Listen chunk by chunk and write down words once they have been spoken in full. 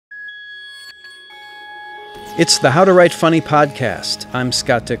It's the How to Write Funny podcast. I'm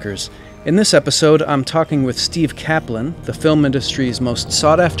Scott Dickers. In this episode, I'm talking with Steve Kaplan, the film industry's most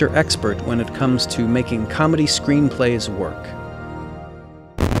sought-after expert when it comes to making comedy screenplays work.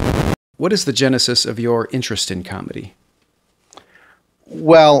 What is the genesis of your interest in comedy?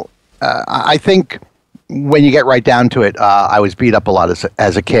 Well, I think when you get right down to it, I was beat up a lot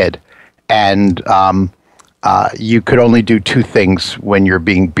as a kid. And you could only do two things when you're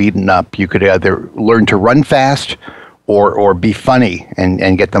being beaten up. You could either learn to run fast or be funny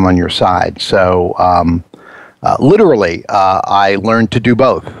and get them on your side. So literally, I learned to do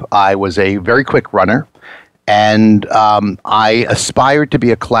both. I was a very quick runner, and I aspired to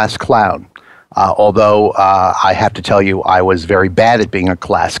be a class clown. Although I have to tell you, I was very bad at being a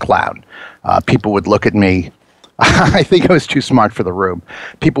class clown. People would look at me. I think I was too smart for the room.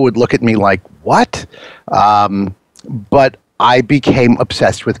 People would look at me like, what? But I became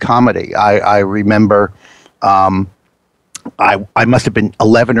obsessed with comedy. I remember I must have been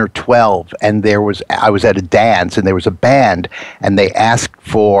 11 or 12, and I was at a dance, and there was a band, and they asked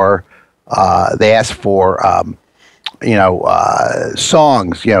for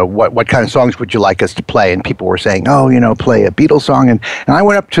songs, what kind of songs would you like us to play? And people were saying, play a Beatles song. And I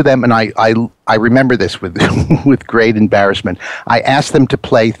went up to them, and I remember this with, with great embarrassment. I asked them to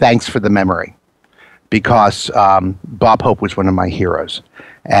play Thanks for the Memory, because Bob Hope was one of my heroes.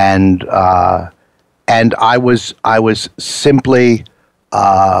 And I was simply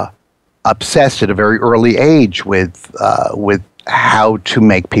obsessed at a very early age with how to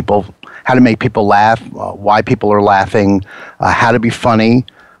make people laugh, why people are laughing, how to be funny.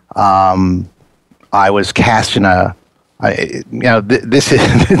 I was cast in this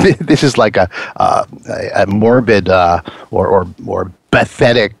is like a morbid or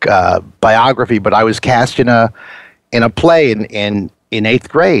pathetic biography, but I was cast in a play in 8th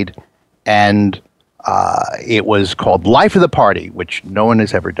grade, and it was called Life of the Party, which no one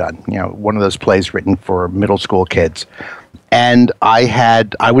has ever done. One of those plays written for middle school kids. And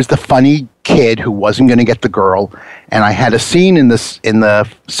I was the funny kid who wasn't going to get the girl, and I had a scene in the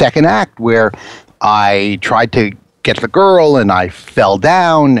second act where I tried to get the girl, and I fell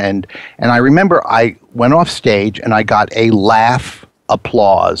down, and I remember I went off stage and I got a laugh,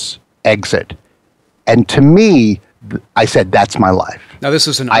 applause, exit, and to me, I said, "That's my life." Now, this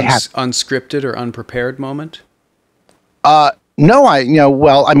was an unscripted or unprepared moment? No,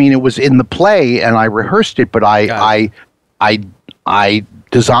 it was in the play, and I rehearsed it, but I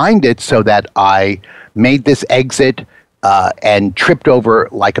designed it so that I made this exit and tripped over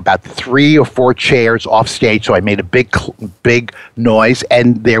like about 3 or 4 chairs off stage, so I made a big noise,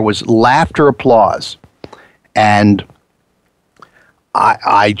 and there was laughter, applause, and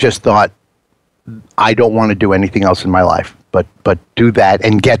I just thought, I don't want to do anything else in my life but do that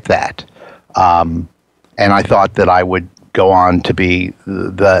and get that. And I thought that I would go on to be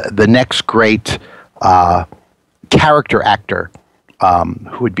the next great character actor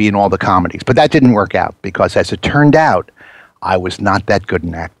who would be in all the comedies. But that didn't work out because, as it turned out, I was not that good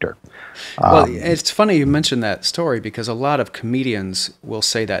an actor. Well, it's funny you mentioned that story because a lot of comedians will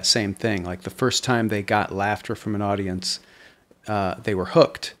say that same thing. Like the first time they got laughter from an audience, they were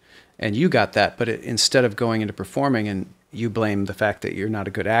hooked. And you got that, but instead of going into performing, and you blame the fact that you're not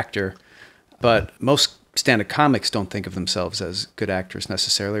a good actor, but most stand-up comics don't think of themselves as good actors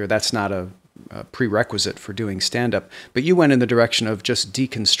necessarily, or that's not a prerequisite for doing stand-up. But you went in the direction of just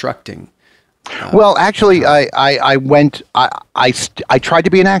deconstructing. Well, actually, I tried to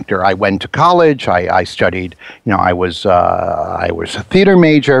be an actor. I went to college. I studied. I was a theater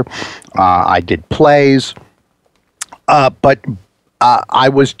major. I did plays, but I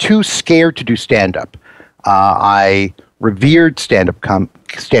was too scared to do stand-up. I revered stand-up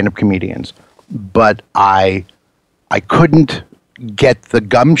comedians, but I couldn't get the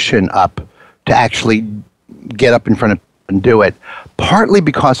gumption up to actually get up in front of and do it. Partly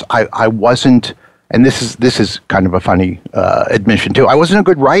because I wasn't, and this is kind of a funny admission too. I wasn't a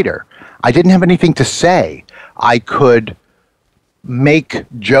good writer. I didn't have anything to say. I could make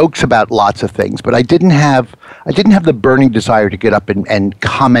jokes about lots of things, but I didn't have the burning desire to get up and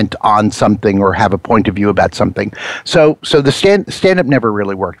comment on something or have a point of view about something. So the stand-up never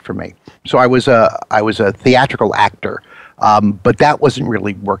really worked for me. So I was a theatrical actor, but that wasn't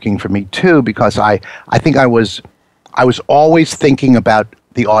really working for me too, because I think I was always thinking about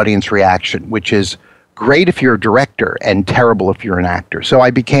the audience reaction, which is great if you're a director and terrible if you're an actor. So I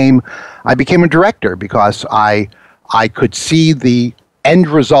became a director because I could see the end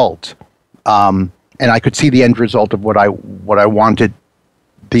result, and I could see the end result of what I wanted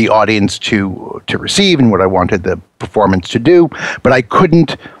the audience to receive and what I wanted the performance to do, but I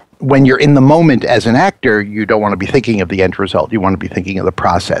couldn't when you're in the moment as an actor, you don't want to be thinking of the end result. You want to be thinking of the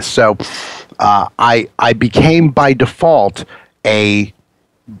process. So I became by default a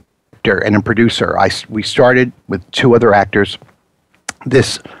actor and a producer. We started with two other actors.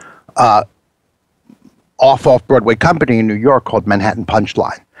 This off-Broadway company in New York called Manhattan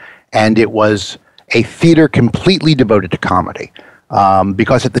Punchline. And it was a theater completely devoted to comedy.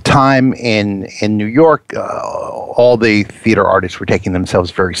 Because at the time in New York, all the theater artists were taking themselves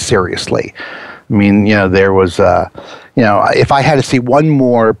very seriously. I mean, there was, if I had to see one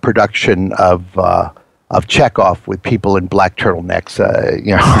more production of Chekhov with people in black turtlenecks,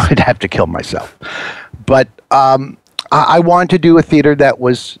 I'd have to kill myself. But I wanted to do a theater that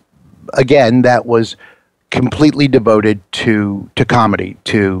was completely devoted to comedy,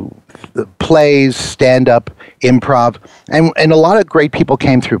 to the plays, stand-up, improv, and a lot of great people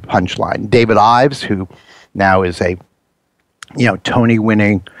came through Punchline. David Ives, who now is a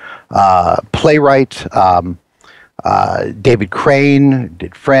Tony-winning playwright. David Crane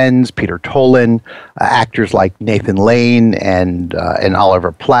did Friends. Peter Tolan, actors like Nathan Lane and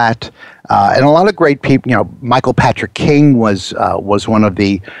Oliver Platt, and a lot of great people. Michael Patrick King was one of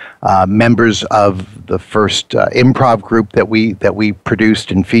the members of the first improv group that we produced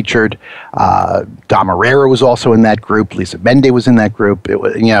and featured. Dom Herrera was also in that group. Lisa Mende was in that group. It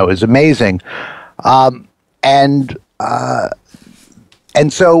was amazing, and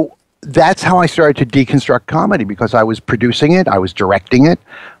so that's how I started to deconstruct comedy, because I was producing it, I was directing it,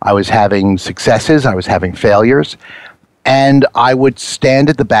 I was having successes, I was having failures, and I would stand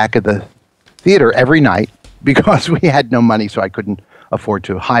at the back of the theater every night because we had no money, so I couldn't afford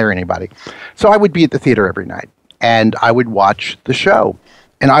to hire anybody. So I would be at the theater every night, and I would watch the show,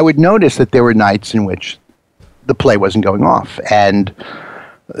 and I would notice that there were nights in which the play wasn't going off, and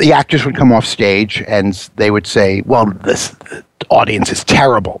the actors would come off stage and they would say, well, this audience is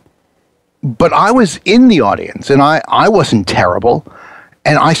terrible. But I was in the audience, and I wasn't terrible,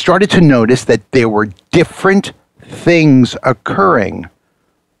 and I started to notice that there were different things occurring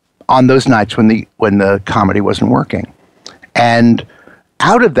on those nights when the comedy wasn't working. And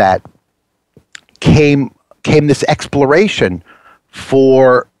out of that came this exploration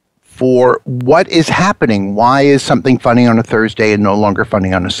for what is happening. Why is something funny on a Thursday and no longer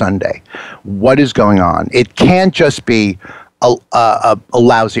funny on a Sunday? What is going on? It can't just be a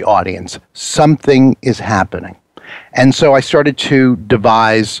lousy audience. Something is happening. And so I started to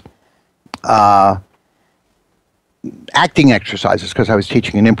devise acting exercises, because I was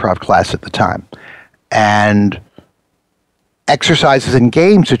teaching an improv class at the time, and exercises and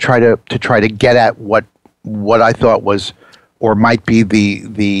games to try to get at what I thought was or might be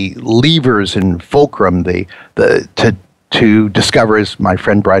the levers and fulcrum, to discover, as my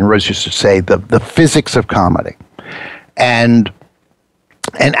friend Brian Rose used to say, the physics of comedy. And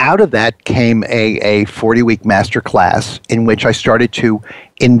out of that came a 40-week master class in which I started to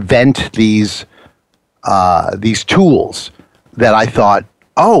invent these tools that I thought,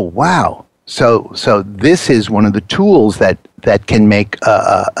 oh, wow. So this is one of the tools that can make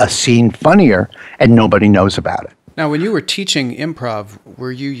a scene funnier, and nobody knows about it. Now, when you were teaching improv,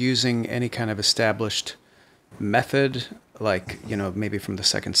 were you using any kind of established method, like, maybe from the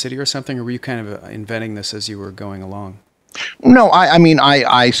Second City or something, or were you kind of inventing this as you were going along? No,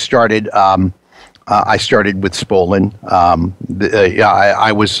 I started with Spolin.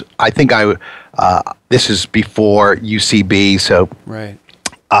 This is before UCB, so right.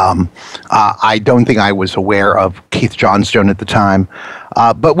 I don't think I was aware of Keith Johnstone at the time,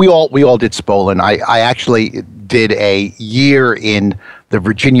 but we all did Spolin. I actually did a year in the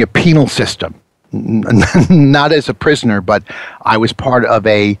Virginia penal system, not as a prisoner, but I was part of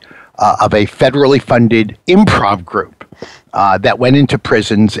a federally funded improv group that went into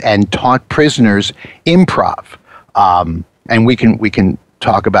prisons and taught prisoners improv. And we can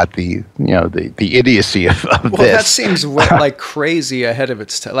talk about the idiocy of this. Well, that seems like crazy ahead of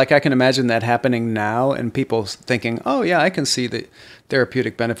its time. Like, I can imagine that happening now and people thinking, oh yeah, I can see the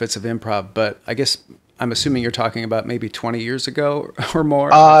therapeutic benefits of improv. But I guess I'm assuming you're talking about maybe 20 years ago or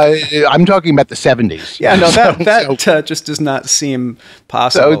more. I'm talking about the 70s. Yeah, no, that just does not seem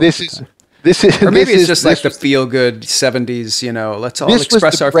possible. So this is, or maybe it's just like the feel-good 70s, let's all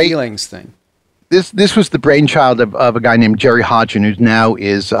express our feelings thing. This was the brainchild of a guy named Jerry Hodgen, who now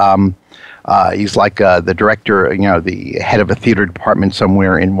is he's like the director, the head of a theater department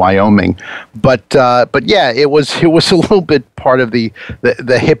somewhere in Wyoming. But yeah, it was a little bit part of the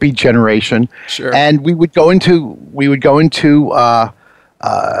hippie generation. Sure. And we would go into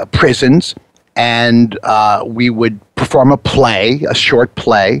prisons, and we would perform a play, a short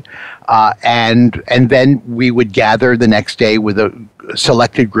play, and then we would gather the next day with a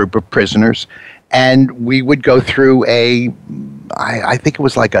selected group of prisoners, and we would go through I think it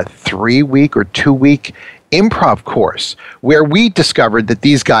was like a 3-week or 2-week improv course where we discovered that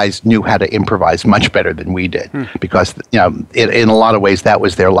these guys knew how to improvise much better than we did, because in a lot of ways that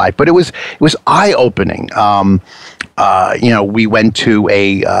was their life. But it was eye-opening. We went to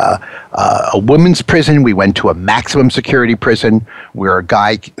a women's prison. We went to a maximum security prison where a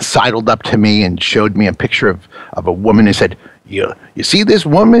guy sidled up to me and showed me a picture of a woman and said, You see this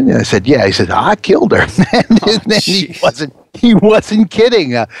woman? And I said, yeah. He said, I killed her. And he wasn't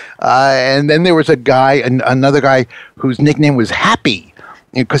kidding. And then there was another guy whose nickname was Happy,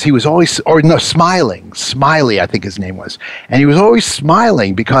 because he was always, smiling. Smiley, I think his name was. And he was always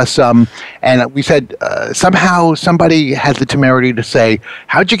smiling because, and we said, somehow somebody had the temerity to say,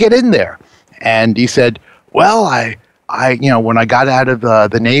 how'd you get in there? And he said, well, I when I got out of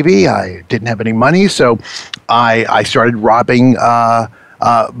the Navy, I didn't have any money, so I started robbing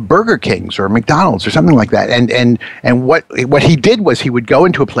Burger Kings or McDonald's or something like that. And what he did was he would go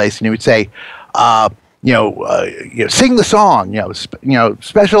into a place and he would say, sing the song,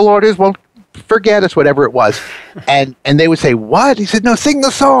 special orders, well, forget us, whatever it was. And they would say, what? He said, no, sing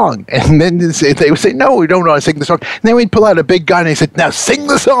the song. And then they would say, no, we don't know how to sing the song. And then we'd pull out a big gun and he said, now sing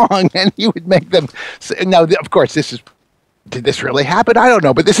the song. And he would make them. Now, of course, did this really happen? I don't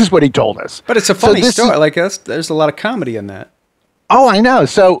know, but this is what he told us. But it's a funny story. There's a lot of comedy in that. Oh, I know.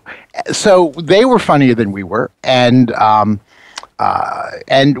 So they were funnier than we were, and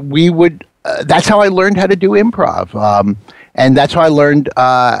we would. That's how I learned how to do improv, and that's how I learned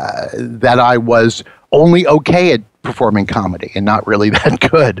that I was only okay at performing comedy and not really that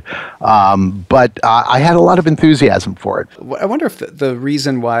good. But I had a lot of enthusiasm for it. I wonder if the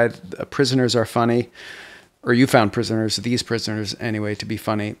reason why prisoners are funny, or you found these prisoners anyway, to be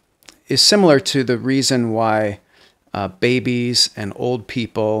funny, is similar to the reason why babies and old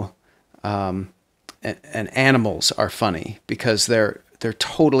people and animals are funny, because they're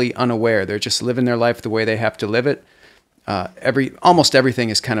totally unaware. They're just living their life the way they have to live it. Almost everything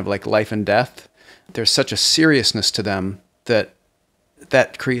is kind of like life and death. There's such a seriousness to them that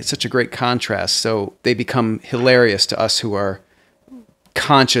creates such a great contrast. So they become hilarious to us who are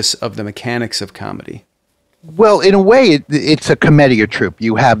conscious of the mechanics of comedy. Well, in a way, it's a commedia troupe.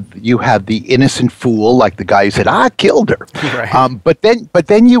 You have the innocent fool, like the guy who said, "I killed her." Right. But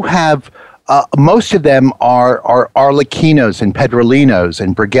then you have most of them are Arlecchinos and Pedrolinos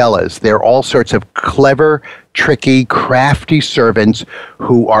and Brigellas. They're all sorts of clever, tricky, crafty servants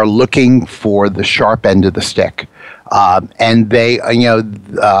who are looking for the sharp end of the stick. And they,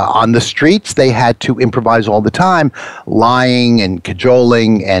 on the streets, they had to improvise all the time, lying and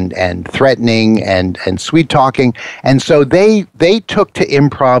cajoling and threatening and sweet talking. And so they took to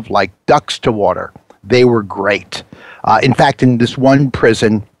improv like ducks to water. They were great. In fact, in this one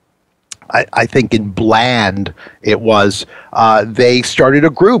prison, I think in Bland, it was, they started a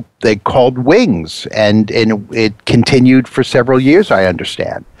group they called Wings, and it continued for several years, I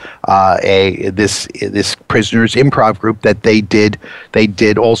understand. This prisoners improv group that they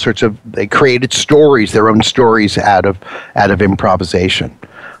did all sorts of, they created stories, their own stories out of improvisation.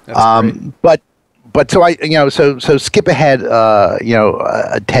 That's great. But so skip ahead,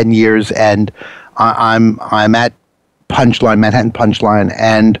 10 years, and I'm at Manhattan Punchline,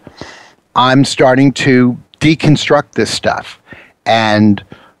 and I'm starting to deconstruct this stuff, and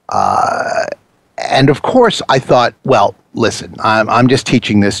of course I thought, well, listen, I'm just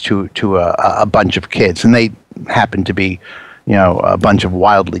teaching this to a bunch of kids, and they happen to be, a bunch of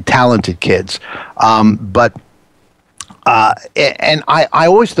wildly talented kids, and I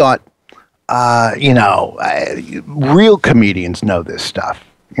always thought, real comedians know this stuff,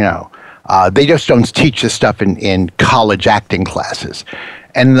 they just don't teach this stuff in college acting classes.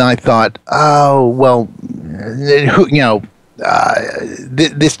 And then I thought, oh, well,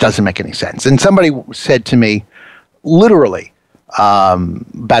 this doesn't make any sense. And somebody said to me, literally,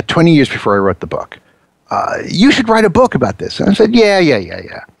 about 20 years before I wrote the book, you should write a book about this. And I said,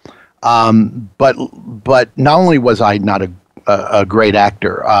 yeah. But not only was I not a great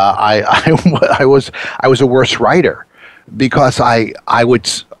actor, I was a worse writer, because I would,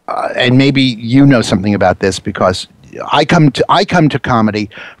 and maybe you know something about this, because I come to comedy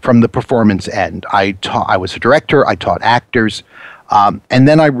from the performance end. I was a director. I taught actors, and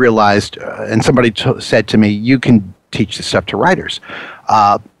then I realized, and somebody said to me, "You can teach this stuff to writers,"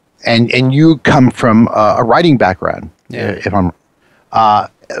 and you come from a writing background. Yeah. If I'm, I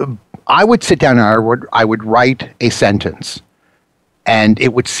would sit down and I would write a sentence, and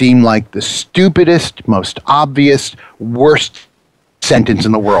it would seem like the stupidest, most obvious, worst sentence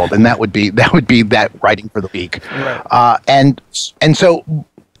in the world, and that would be that writing for the week. Right. And so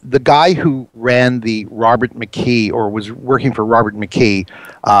the guy who ran the Robert McKee, or was working for Robert McKee,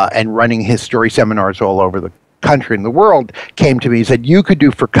 and running his story seminars all over the country and the world, came to me and said, "You could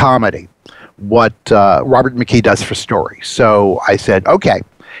do for comedy what Robert McKee does for story." So I said, "Okay,"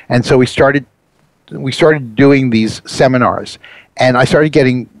 and so we started doing these seminars, and I started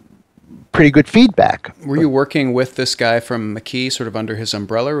getting pretty good feedback. Were you working with this guy from McKee, sort of under his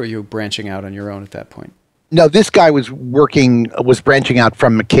umbrella, or were you branching out on your own at that point? No, this guy was branching out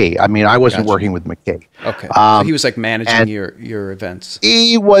from McKee. I mean, I wasn't working with McKee. Okay, so he was like managing your events.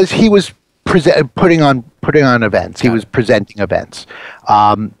 He was putting on events. He was presenting events,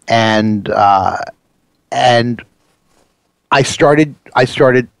 and I started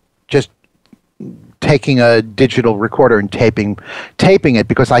just taking a digital recorder and taping it,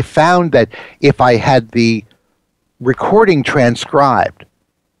 because I found that if I had the recording transcribed,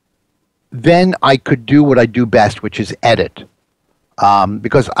 then I could do what I do best, which is edit.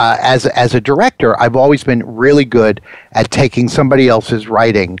 Because as a director, I've always been really good at taking somebody else's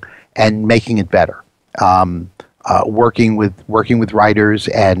writing and making it better. Working with writers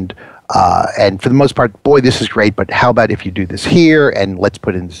and for the most part, boy, this is great, but how about if you do this here, and let's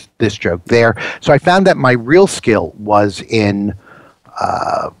put in this joke there. So I found that my real skill was in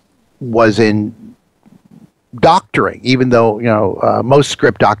doctoring, even though most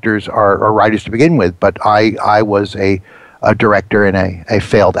script doctors are writers to begin with, but I was a director and a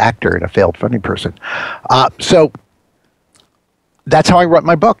failed actor and a failed funny person. So that's how I wrote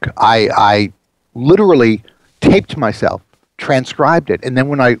my book. I literally taped myself, transcribed it, and then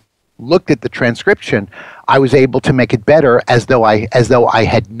when I looked at the transcription, I was able to make it better, as though I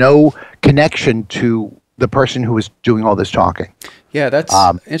had no connection to the person who was doing all this talking. Yeah, that's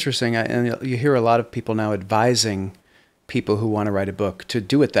interesting. And you hear a lot of people now advising people who want to write a book to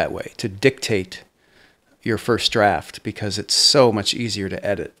do it that way, to dictate your first draft, because it's so much easier to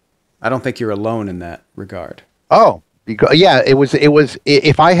edit. I don't think you're alone in that regard. Oh, because, yeah, it was.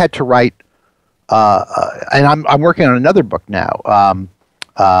 If I had to write, and I'm working on another book now. I'm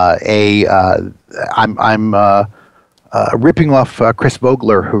ripping off Chris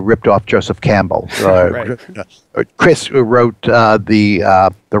Vogler, who ripped off Joseph Campbell. Right. Chris wrote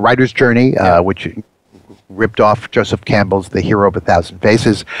the Writer's Journey, which ripped off Joseph Campbell's The Hero of a Thousand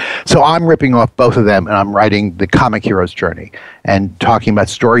Faces. So I'm ripping off both of them, and I'm writing the comic hero's journey and talking about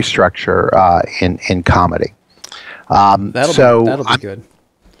story structure in comedy. That'll be good.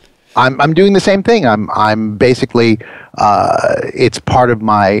 I'm doing the same thing. I'm basically it's part of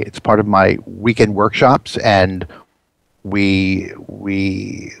my weekend workshops, and I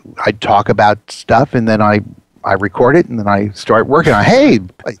talk about stuff, and then I record it, and then I start working on. Hey,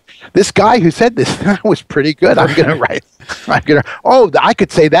 this guy who said this was pretty good. I'm gonna write. I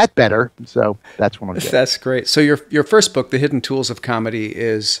could say that better. So that's what I'm doing. That's great. So your first book, The Hidden Tools of Comedy,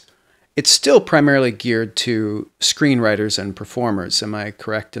 it's still primarily geared to screenwriters and performers. Am I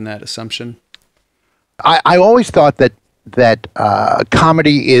correct in that assumption? I always thought that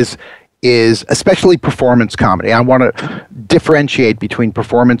comedy is especially performance comedy. I want to differentiate between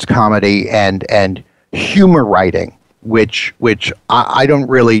performance comedy and humor writing, which I don't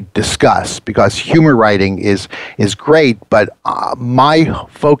really discuss, because humor writing is great, but my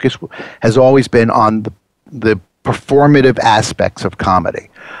focus has always been on the performative aspects of comedy.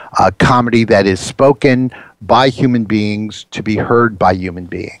 Comedy that is spoken by human beings to be heard by human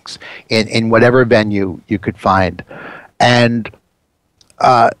beings in whatever venue you could find. And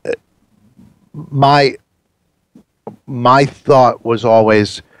my thought was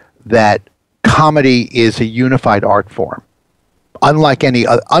always that comedy is a unified art form, unlike any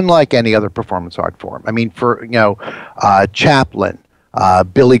other performance art form. I mean, for Chaplin,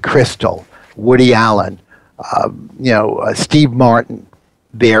 Billy Crystal, Woody Allen, Steve Martin,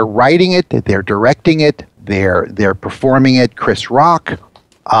 they're writing it, they're directing it, they're performing it. Chris Rock,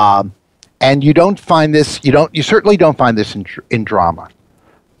 and you don't find this. You certainly don't find this in drama.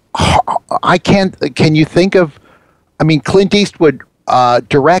 I can't. Can you think of? I mean, Clint Eastwood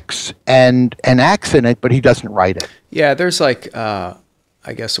directs and acts in it, but he doesn't write it. Yeah, there's like I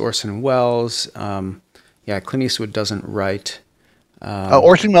guess Orson Welles. Clint Eastwood doesn't write.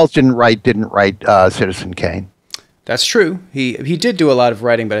 Orson Welles didn't write Citizen Kane. That's true. He did do a lot of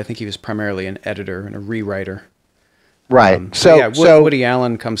writing, but I think he was primarily an editor and a rewriter. Right. Woody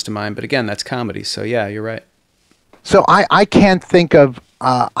Allen comes to mind, but again, that's comedy. So yeah, you're right. So I can't think of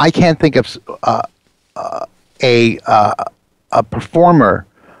a performer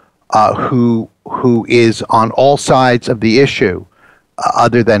who is on all sides of the issue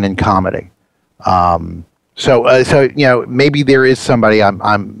other than in comedy. So maybe there is somebody.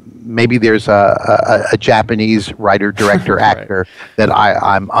 Maybe there's a Japanese writer, director, actor that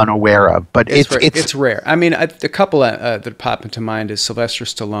I'm unaware of. But it's rare. I mean, the couple that pop into mind is Sylvester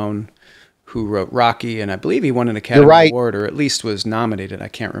Stallone, who wrote Rocky, and I believe he won an Academy Award, or at least was nominated. I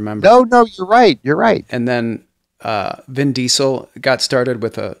can't remember. No, you're right. You're right. And then Vin Diesel got started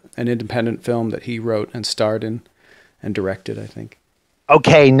with an independent film that he wrote and starred in and directed, I think.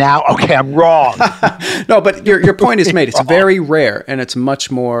 Okay, I'm wrong. No, but your point is made. It's very rare, and it's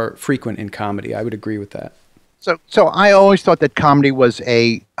much more frequent in comedy. I would agree with that. So I always thought that comedy was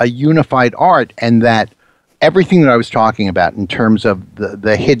a unified art, and that everything that I was talking about in terms of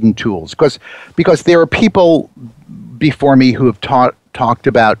the hidden tools, because there are people before me who have talked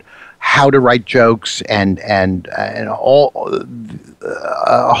about how to write jokes and all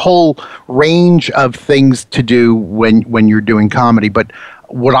a whole range of things to do when you're doing comedy. But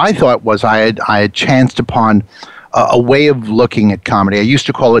what I thought was I had chanced upon a way of looking at comedy. I used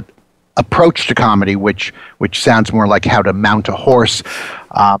to call it approach to comedy, which sounds more like how to mount a horse.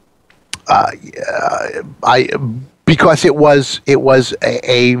 Because it was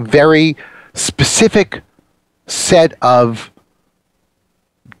a very specific set of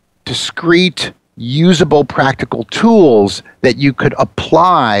discrete, usable, practical tools that you could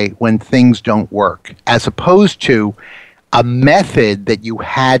apply when things don't work, as opposed to a method that you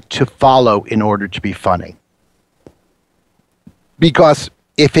had to follow in order to be funny. Because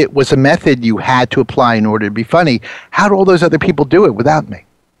if it was a method you had to apply in order to be funny, how do all those other people do it without me?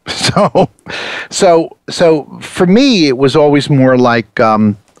 So for me, it was always more like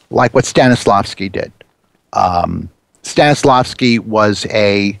what Stanislavski did. Stanislavski was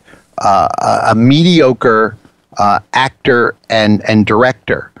a mediocre actor and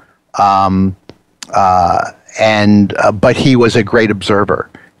director, but he was a great observer.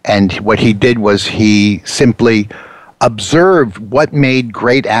 And what he did was he simply observed what made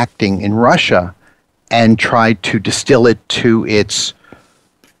great acting in Russia and tried to distill it to its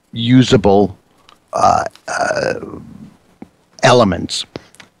usable elements.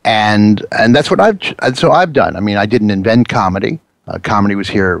 And that's what I've done. I mean, I didn't invent comedy. Comedy was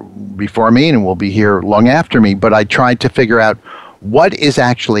here before me and will be here long after me. But I tried to figure out what is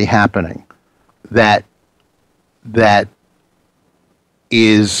actually happening that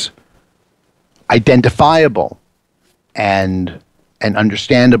is identifiable and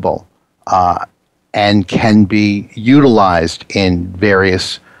understandable and can be utilized in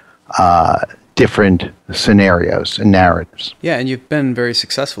various different scenarios and narratives. Yeah, and you've been very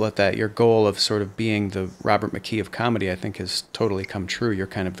successful at that. Your goal of sort of being the Robert McKee of comedy, I think, has totally come true. You're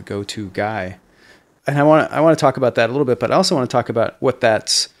kind of the go-to guy. And I want to talk about that a little bit, but I also want to talk about what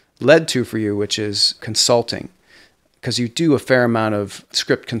that's led to for you, which is consulting, because you do a fair amount of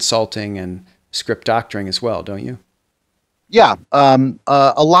script consulting and script doctoring as well, don't you? Yeah, a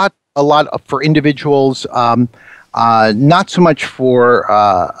lot for individuals, not so much for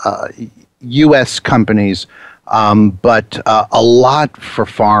U.S. companies, but a lot for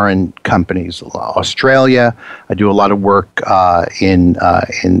foreign companies. Australia, I do a lot of work in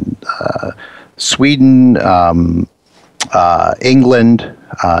Sweden, England,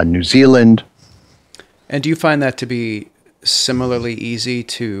 New Zealand. And do you find that to be similarly easy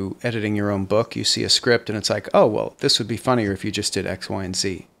to editing your own book? You see a script and it's like, oh, well, this would be funnier if you just did X, Y, and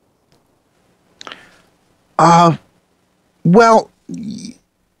Z. Well,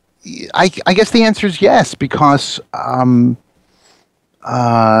 I guess the answer is yes, because in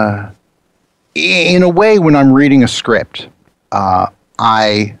a way, when I'm reading a script,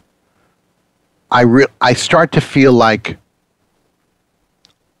 I start to feel like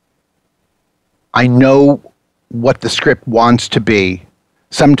I know what the script wants to be,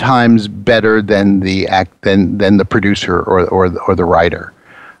 sometimes better than the producer or the writer.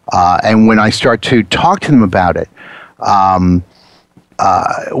 And when I start to talk to them about it, one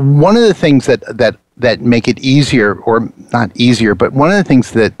of the things that make it easier, or not easier, but one of the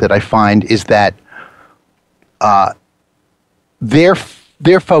things that I find is that they're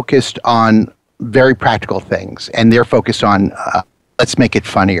focused on very practical things, and they're focused on let's make it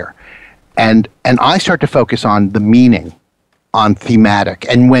funnier. And I start to focus on the meaning, on thematic.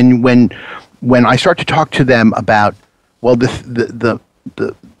 And when I start to talk to them about, well, the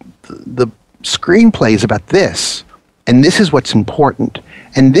screenplay is about this, and this is what's important,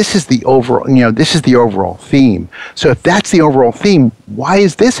 and this is the overall theme. So if that's the overall theme, why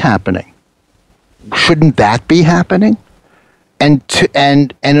is this happening? Shouldn't that be happening? And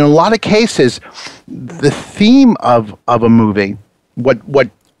in a lot of cases, the theme of a movie, what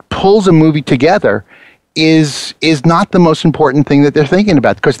pulls a movie together, is not the most important thing that they're thinking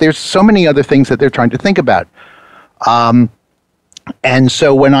about, because there's so many other things that they're trying to think about. And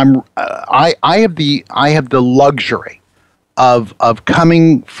so when I have the luxury of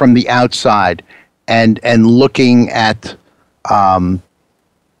coming from the outside and looking at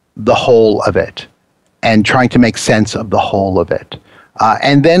the whole of it and trying to make sense of the whole of it.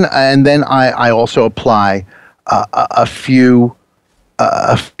 And then I also apply a few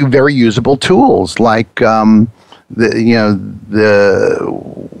very usable tools, like in the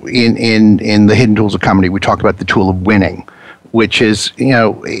Hidden Tools of Comedy, we talk about the tool of winning, which is,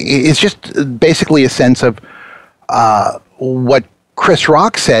 it's just basically a sense of what Chris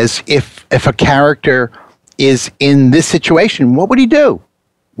Rock says. If a character is in this situation, what would he do?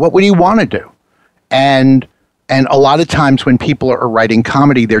 What would he want to do? And a lot of times when people are writing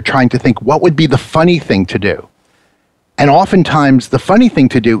comedy, they're trying to think, what would be the funny thing to do? And oftentimes the funny thing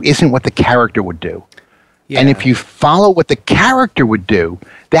to do isn't what the character would do. Yeah. And if you follow what the character would do,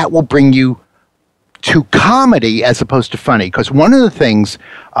 that will bring you to comedy as opposed to funny. Because one of the things,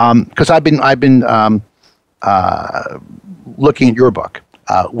 because I've been looking at your book,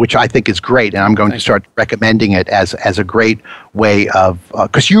 which I think is great, and I'm going to start recommending it as a great way of,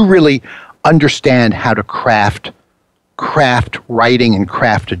 because you really understand how to craft writing and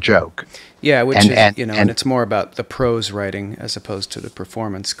craft a joke. Yeah, which and it's more about the prose writing as opposed to the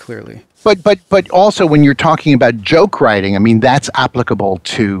performance, clearly. But also when you're talking about joke writing, I mean, that's applicable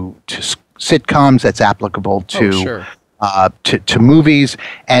to sitcoms, that's applicable to to movies,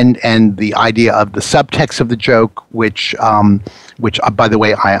 and the idea of the subtext of the joke, which by the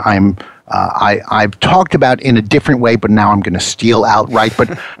way I've talked about in a different way, but now I'm going to steal outright.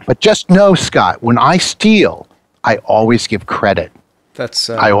 But just know, Scott, when I steal, I always give credit. That's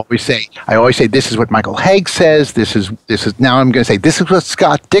I always say this is what Michael Haig says. This is now I'm going to say this is what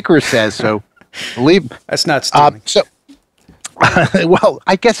Scott Dicker says. So believe that's not stealing. Well,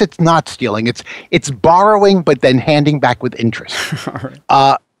 I guess it's not stealing. It's borrowing, but then handing back with interest. All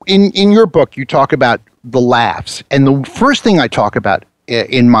right. In your book, you talk about the laughs, and the first thing I talk about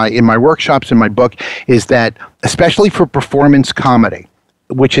in my workshops in my book is that, especially for performance comedy,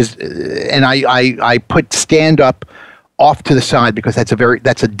 which is, and I put stand up off to the side because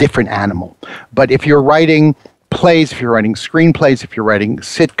that's a different animal. But if you're writing plays, if you're writing screenplays, if you're writing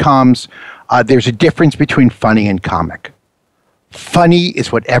sitcoms, there's a difference between funny and comic. Funny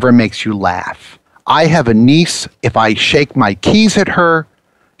is whatever makes you laugh. I have a niece. If I shake my keys at her,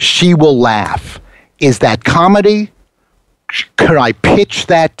 she will laugh. Is that comedy? Could I pitch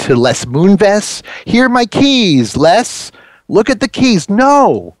that to Les Moonves? Here are my keys, Les. Look at the keys.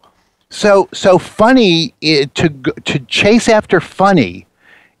 No. So funny, to chase after funny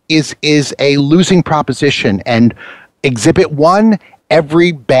is a losing proposition. And Exhibit 1,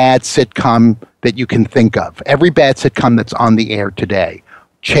 every bad sitcom that you can think of, every bad sitcom that's on the air today,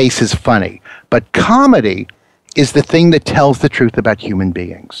 chases funny. But comedy is the thing that tells the truth about human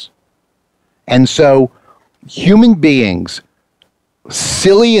beings. And so human beings,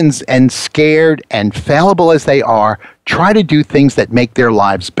 silly and scared and fallible as they are, try to do things that make their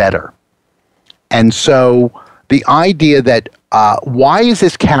lives better. And so the idea that why is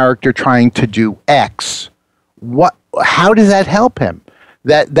this character trying to do X? How does that help him?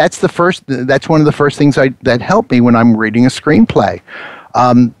 That's one of the first things that help me when I'm reading a screenplay.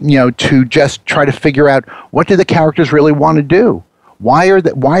 To just try to figure out, what do the characters really want to do? Why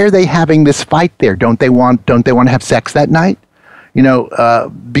are they having this fight there? Don't they want to have sex that night?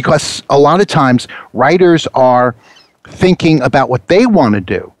 Because a lot of times writers are thinking about what they want to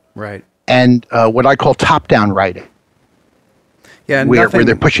do. Right. And what I call top-down writing. Yeah, where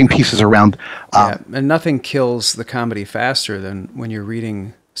they're pushing pieces around. And nothing kills the comedy faster than when you're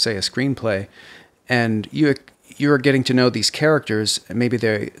reading, say, a screenplay, and you're getting to know these characters. And maybe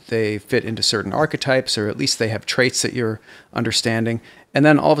they fit into certain archetypes, or at least they have traits that you're understanding. And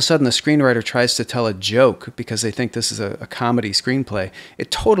then all of a sudden, the screenwriter tries to tell a joke because they think this is a comedy screenplay.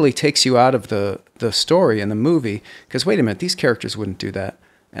 It totally takes you out of the story and the movie, because wait a minute, these characters wouldn't do that.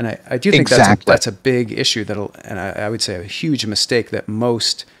 And I do think that's a big issue and I would say a huge mistake that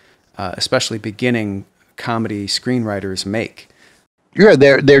most, especially beginning comedy screenwriters, make. Yeah,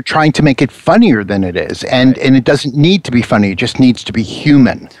 they're trying to make it funnier than it is, and it doesn't need to be funny. It just needs to be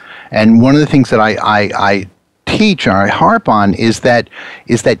human. And one of the things that I teach or I harp on is that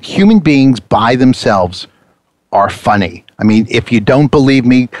human beings by themselves are funny. I mean, if you don't believe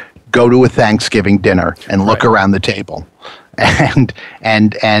me, go to a Thanksgiving dinner and look around the table. And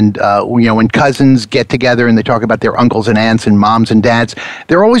when cousins get together and they talk about their uncles and aunts and moms and dads,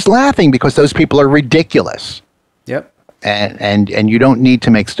 they're always laughing because those people are ridiculous. Yep. and you don't need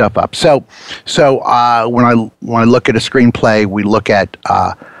to make stuff up. So when I look at a screenplay, we look at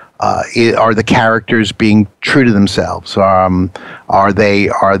are the characters being true to themselves? Are they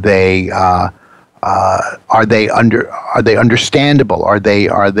understandable? Are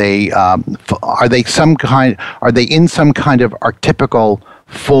they in some kind of archetypical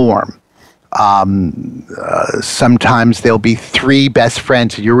form? Sometimes there'll be three best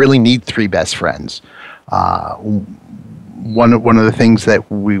friends. You really need three best friends. One of the things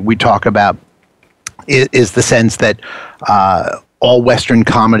that we talk about is the sense that all Western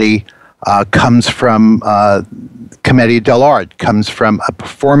comedy comes from commedia dell'arte, comes from a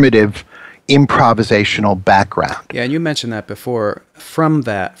performative, improvisational background. Yeah, and you mentioned that before. From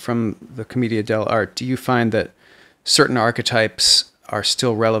the commedia dell'arte, do you find that certain archetypes are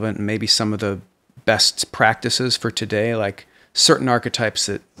still relevant and maybe some of the best practices for today, like certain archetypes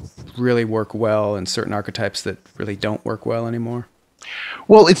that really work well and certain archetypes that really don't work well anymore?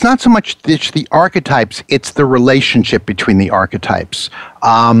 Well, it's not so much the archetypes, it's the relationship between the archetypes.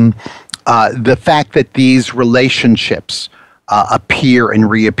 The fact that these relationships appear and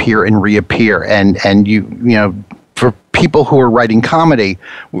reappear and reappear, and you know, for people who are writing comedy,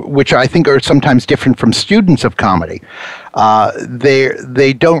 which I think are sometimes different from students of comedy,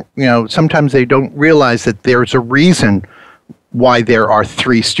 they don't, you know, sometimes they don't realize that there's a reason why there are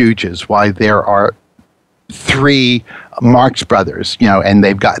three Stooges, why there are three Marx Brothers, you know, and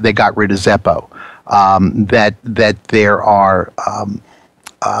they got rid of Zeppo. That there are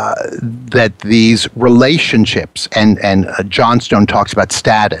that these relationships and Johnstone talks about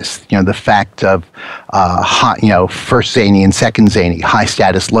status. You know, the fact of first zany and second zany, high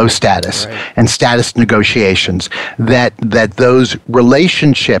status, low status, right, and status negotiations. That those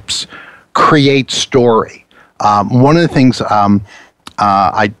relationships create story. One of the things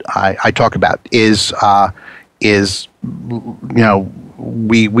I talk about is you know,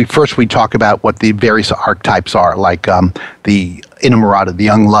 we talk about what the various archetypes are, like the inamorata, the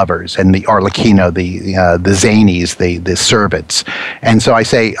young lovers, and the arlecchino, the zanies, the servants. And so I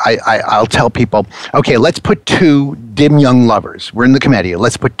say, I'll tell people, okay, let's put two dim young lovers. We're in the commedia.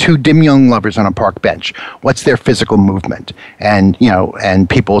 Let's put two dim young lovers on a park bench. What's their physical movement? And you know, and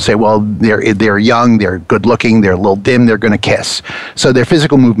people will say, well, they're young, they're good looking, they're a little dim, they're going to kiss. So their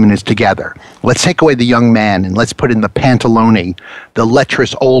physical movement is together. Let's take away the young man and let's put in the pantalone, the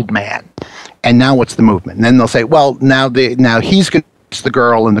lecherous old man. And now what's the movement? And then they'll say, well, now he's going to kiss the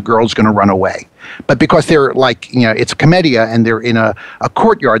girl and the girl's going to run away. But because they're like, you know, it's a commedia and they're in a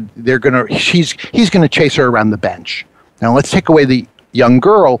courtyard, he's going to chase her around the bench. Now let's take away the young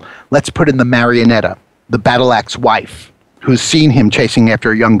girl. Let's put in the marionetta, the battle axe wife, who's seen him chasing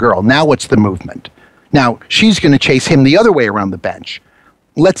after a young girl. Now what's the movement? Now she's going to chase him the other way around the bench.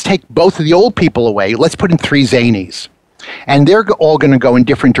 Let's take both of the old people away. Let's put in three zanies. And they're all going to go in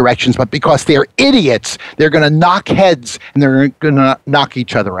different directions, but because they're idiots, they're going to knock heads and they're going to knock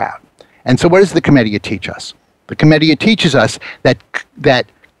each other out. And so what does the commedia teach us? The commedia teaches us that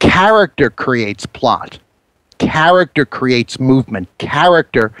character creates plot. Character creates movement.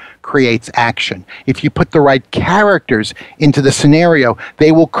 Character creates action. If you put the right characters into the scenario,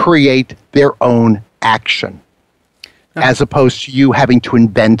 they will create their own action, as opposed to you having to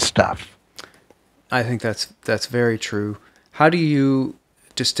invent stuff. I think that's very true. How do you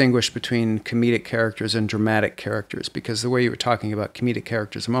distinguish between comedic characters and dramatic characters? Because the way you were talking about comedic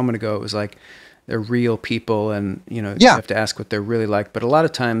characters a moment ago, it was like they're real people and, you know, you have to ask what they're really like. But a lot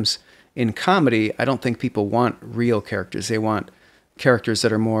of times in comedy, I don't think people want real characters. They want characters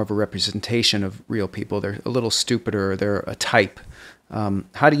that are more of a representation of real people. They're a little stupider, or they're a type.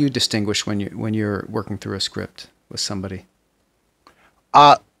 How do you distinguish when you're working through a script with somebody?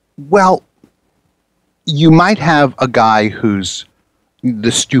 Well, you might have a guy who's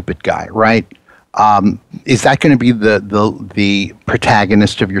the stupid guy, right? Is that going to be the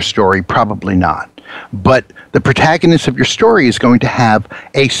protagonist of your story? Probably not. But the protagonist of your story is going to have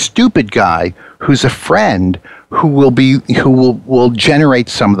a stupid guy who's a friend who will generate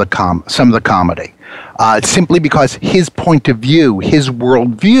some of the comedy. Simply because his point of view, his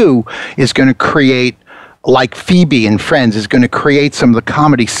worldview, is going to create, like Phoebe in Friends, is going to create some of the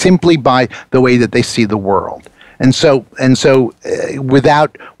comedy simply by the way that they see the world. And so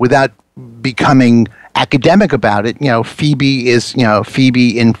without becoming academic about it, you know, Phoebe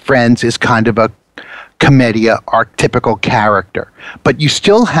in Friends is kind of a commedia archetypical character. But you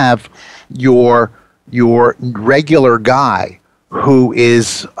still have your regular guy who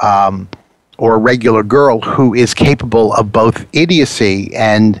is or a regular girl who is capable of both idiocy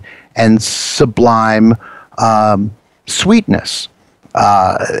and sublime sweetness.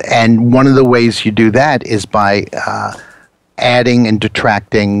 And one of the ways you do that is by adding and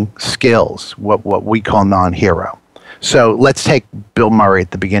detracting skills, what we call non-hero. So let's take Bill Murray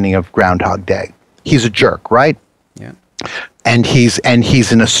at the beginning of Groundhog Day. He's a jerk, right? Yeah. And he's an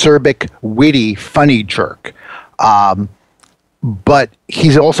acerbic, witty, funny jerk. But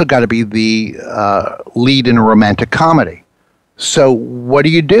he's also got to be the lead in a romantic comedy. So what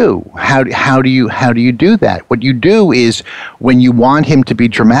do? How do you do that? What you do is, when you want him to be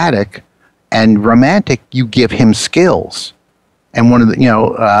dramatic and romantic, you give him skills, and one of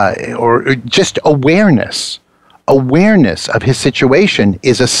the or just awareness. Awareness of his situation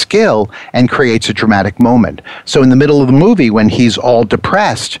is a skill and creates a dramatic moment. So in the middle of the movie, when he's all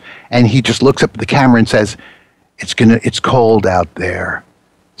depressed and he just looks up at the camera and says, "It's cold out there.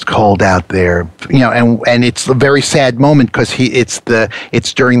 It's cold out there." And it's a very sad moment, because it's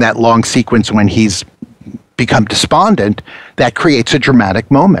during that long sequence when he's become despondent that creates a dramatic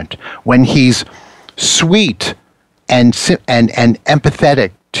moment. When he's sweet and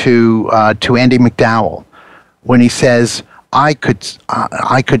empathetic to Andy McDowell, when he says, I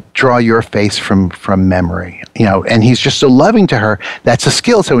could draw your face from memory, and he's just so loving to her, that's a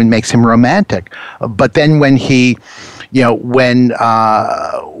skill, so it makes him romantic. But then when he, when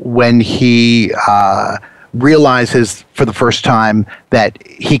he realizes for the first time that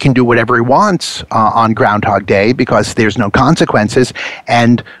he can do whatever he wants on Groundhog Day because there's no consequences,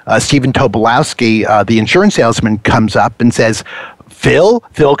 and Stephen Tobolowsky, the insurance salesman, comes up and says, Phil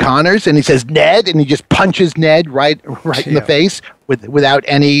Connors, and he says Ned, and he just punches Ned right in the face without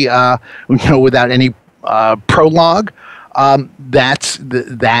any prologue. That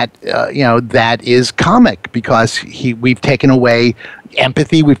is comic, because we've taken away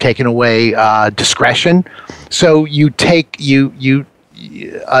empathy, we've taken away discretion. So you take a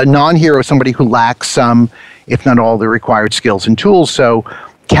non-hero, somebody who lacks some, if not all, the required skills and tools. So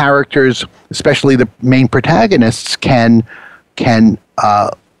characters, especially the main protagonists, can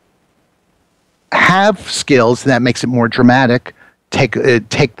have skills, and that makes it more dramatic. Take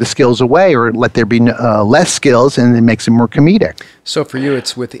the skills away, or let there be less skills, and it makes it more comedic. So for you,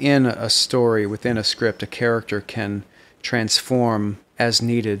 it's within a story, within a script, a character can transform as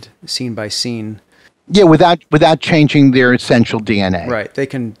needed, scene by scene. Yeah, without changing their essential DNA. Right. They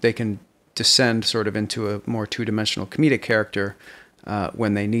can descend sort of into a more two-dimensional comedic character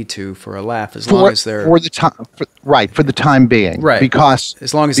when they need to, for a laugh, as long as they're for the time being. Right. Because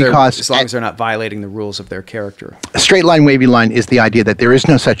as long as they're not violating the rules of their character. A straight line, wavy line is the idea that there is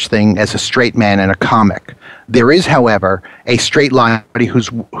no such thing as a straight man in a comic. There is, however, a straight line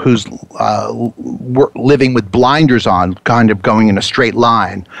who's living with blinders on, kind of going in a straight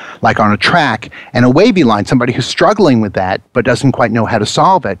line, like on a track, and a wavy line, somebody who's struggling with that but doesn't quite know how to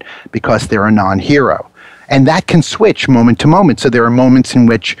solve it because they're a non-hero. And that can switch moment to moment. So there are moments in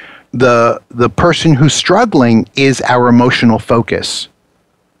which the person who's struggling is our emotional focus.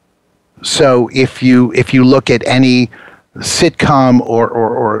 So if you look at any sitcom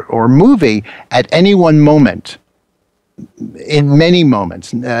or movie, at any one moment, in many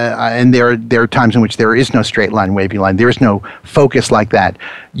moments, and there are times in which there is no straight line, wavy line, there is no focus like that.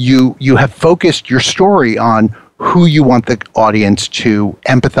 You have focused your story on who you want the audience to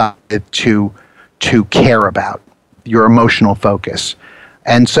empathize with, to care about, your emotional focus.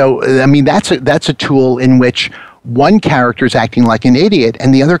 And so, I mean, that's a tool in which one character is acting like an idiot,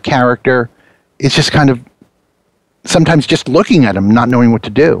 and the other character is just kind of sometimes just looking at him, not knowing what to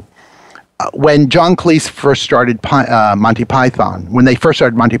do. When John Cleese first started Monty Python,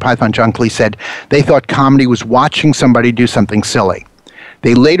 John Cleese said they thought comedy was watching somebody do something silly.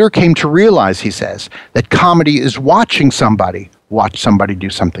 They later came to realize, he says, that comedy is watching somebody watch somebody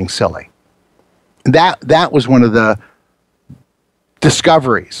do something silly. That was one of the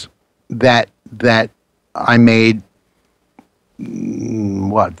discoveries that I made,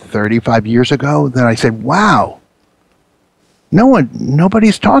 35 years ago, that I said, wow,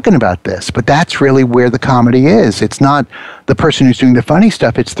 nobody's talking about this, but that's really where the comedy is. It's not the person who's doing the funny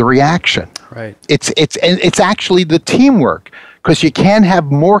stuff, it's the reaction. Right. It's actually the teamwork, because you can't have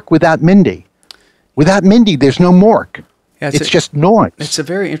Mork without Mindy. Without Mindy, there's no Mork. Yeah, it's just noise. It's a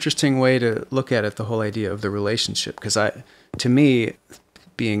very interesting way to look at it, the whole idea of the relationship, because to me,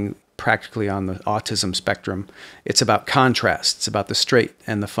 being practically on the autism spectrum, it's about contrast. It's about the straight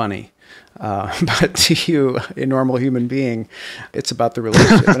and the funny. But to you, a normal human being, it's about the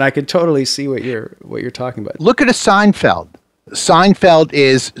relationship. And I can totally see what you're talking about. Look at a Seinfeld. Seinfeld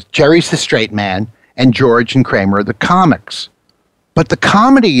is Jerry's the straight man, and George and Kramer are the comics. But the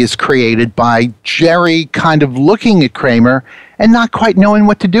comedy is created by Jerry kind of looking at Kramer and not quite knowing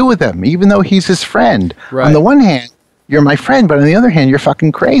what to do with him, even though he's his friend. Right. On the one hand, you're my friend, but on the other hand, you're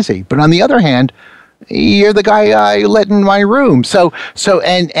fucking crazy. But on the other hand, you're the guy I let in my room.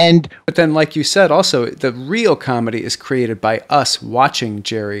 And But then, like you said, also the real comedy is created by us watching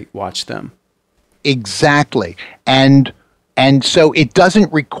Jerry watch them. exactly. And so it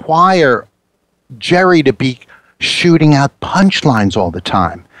doesn't require Jerry to be shooting out punchlines all the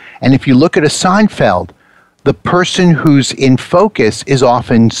time. And if you look at a Seinfeld, the person who's in focus is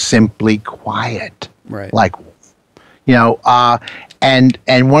often simply quiet. Right. Like, you know, and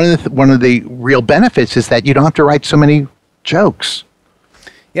one of the real benefits is that you don't have to write so many jokes.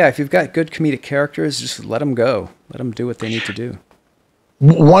 Yeah, if you've got good comedic characters, just let them go. Let them do what they need to do.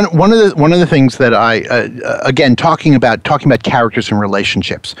 One of the things that I again talking about characters and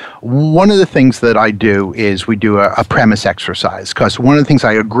relationships. One of the things that I do is we do a premise exercise, because one of the things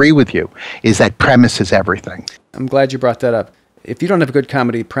I agree with you is that premise is everything. I'm glad you brought that up. If you don't have a good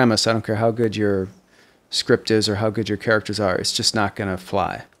comedy premise, I don't care how good your script is or how good your characters are, it's just not going to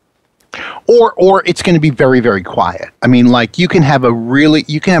fly. Or it's going to be very, very quiet. I mean, like you can have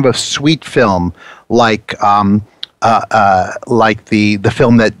a sweet film like the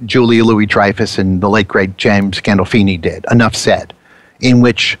film that Julia Louis-Dreyfus and the late great James Gandolfini did, Enough Said, in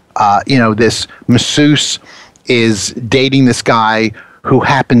which this masseuse is dating this guy who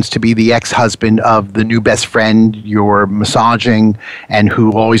happens to be the ex-husband of the new best friend you're massaging, and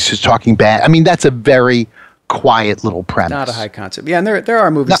who always is talking bad. I mean, that's a very quiet little premise. Not a high concept. Yeah, and there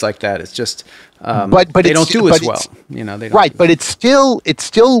are movies like that. It's just but they don't do as well. They don't right, but it's still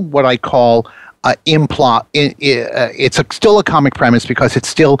what I call still a comic premise, because it's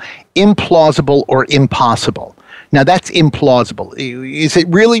still implausible or impossible. Now, that's implausible. Is it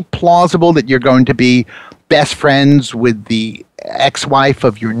really plausible that you're going to be best friends with the ex-wife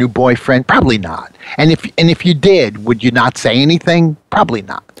of your new boyfriend? Probably not. And if you did, would you not say anything? Probably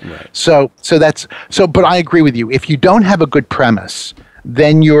not. Right. But I agree with you. If you don't have a good premise,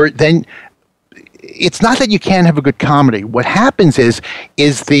 then it's not that you can't have a good comedy. What happens is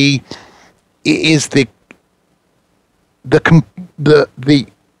the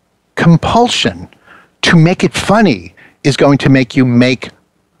compulsion to make it funny is going to make you make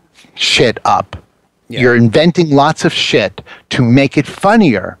shit up. Yeah. You're inventing lots of shit to make it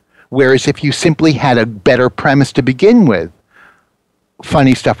funnier, whereas if you simply had a better premise to begin with,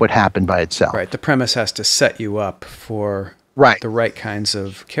 funny stuff would happen by itself. Right. The premise has to set you up for the right kinds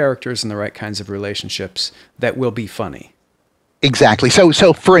of characters and the right kinds of relationships that will be funny. Exactly.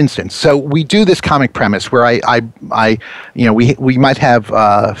 So for instance, we do this comic premise where we might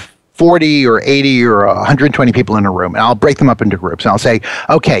have 40 or 80 or 120 people in a room, and I'll break them up into groups, and I'll say,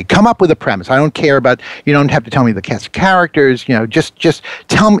 okay, come up with a premise. I don't care about, you don't have to tell me the cast of characters, just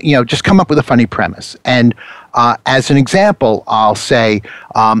tell me, just come up with a funny premise. And as an example, I'll say,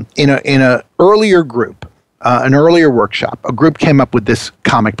 in a earlier group, an earlier workshop, a group came up with this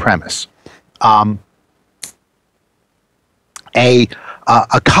comic premise. A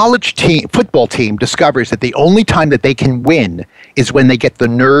college football team discovers that the only time that they can win is when they get the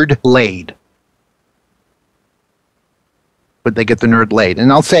nerd laid. But they get the nerd laid.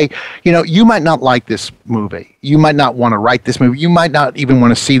 And I'll say, you might not like this movie. You might not want to write this movie. You might not even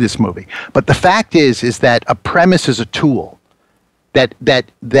want to see this movie. But the fact is that a premise is a tool that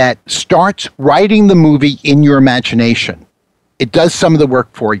starts writing the movie in your imagination. It does some of the work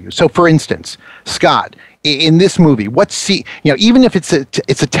for you. So, for instance, Scott, in this movie, even if it's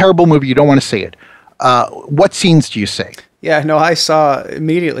a terrible movie, you don't want to see it. What scenes do you see? Yeah, no, I saw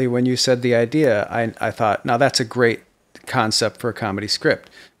immediately when you said the idea, I thought, now that's a great concept for a comedy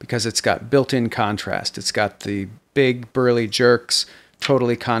script, because it's got built-in contrast. It's got the big burly jerks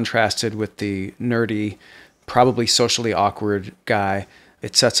totally contrasted with the nerdy, probably socially awkward guy.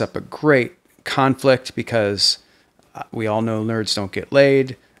 It sets up a great conflict, because we all know nerds don't get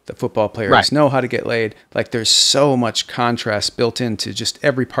laid. The football players know how to get laid. Like, there's so much contrast built into just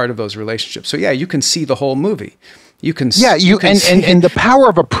every part of those relationships. So yeah, you can see the whole movie. And the power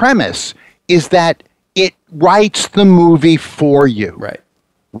of a premise is that it writes the movie for you. Right.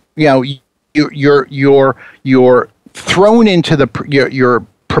 You're thrown into you're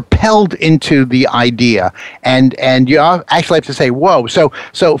propelled into the idea, and you actually have to say, whoa. So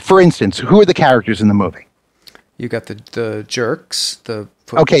for instance, who are the characters in the movie? You got the jerks, the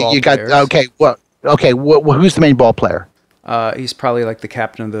football players. Who's the main ball player? He's probably like the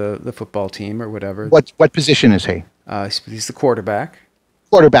captain of the football team or whatever. What position is he? He's the quarterback.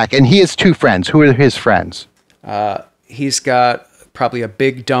 Quarterback, and he has two friends. Who are his friends? He's got probably a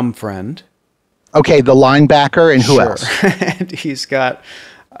big dumb friend. Okay, the linebacker, and who else? And he's got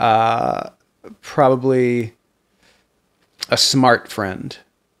probably a smart friend.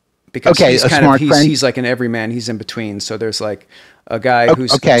 Because he's like an everyman. He's in between. So there's like a guy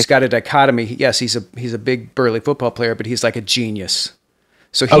who's Okay. got a dichotomy. Yes, he's a big burly football player, but he's like a genius.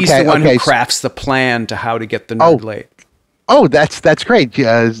 So he's the one who crafts the plan to how to get the nerd laid. Oh, that's great.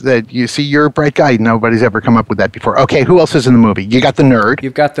 That you see, you're a bright guy. Nobody's ever come up with that before. Okay, who else is in the movie? You got the nerd.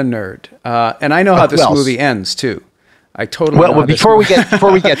 You've got the nerd, and I know how this movie ends too. I totally know well before we get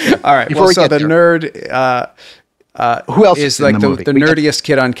there. All right. Before so the nerd. Who else is like the nerdiest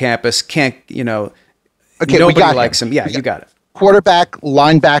kid on campus? Can't Okay, nobody likes him. Yeah, you got it. Quarterback,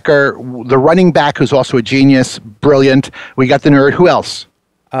 linebacker, the running back who's also a genius, brilliant. We got the nerd. Who else?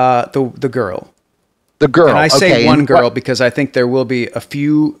 The girl. The girl. And I say one girl because I think there will be a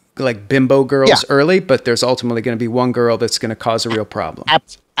few like bimbo girls early, but there's ultimately going to be one girl that's going to cause a real problem.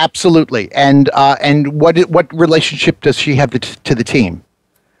 Absolutely. And what relationship does she have to the team?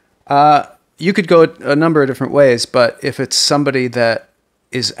 You could go a number of different ways, but if it's somebody that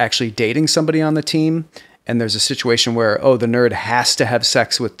is actually dating somebody on the team, and there's a situation where, the nerd has to have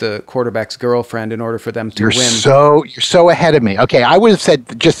sex with the quarterback's girlfriend in order for them to win. You're so ahead of me. Okay, I would have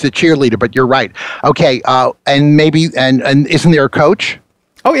said just the cheerleader, but you're right. Okay, and maybe and isn't there a coach?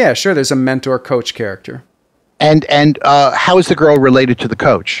 Oh yeah, sure. There's a mentor coach character. And how is the girl related to the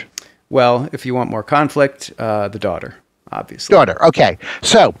coach? Well, if you want more conflict, the daughter, obviously. Daughter. Okay,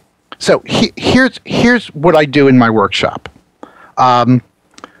 so here's what I do in my workshop.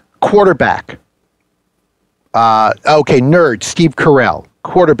 Quarterback. Nerd, Steve Carell.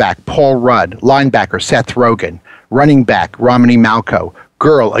 Quarterback, Paul Rudd. Linebacker, Seth Rogen. Running back, Romany Malco.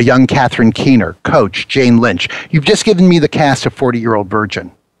 Girl, a young Catherine Keener. Coach, Jane Lynch. You've just given me the cast of 40-Year-Old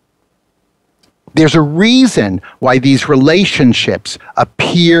Virgin. There's a reason why these relationships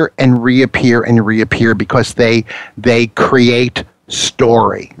appear and reappear because they create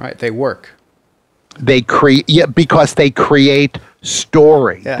story. Right, they work. Because they create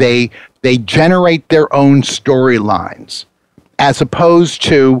story. Yeah. They generate their own storylines, as opposed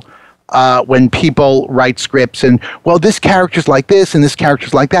to when people write scripts and, well, this character's like this and this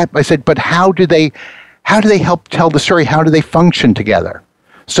character's like that. I said, but how do they help tell the story? How do they function together?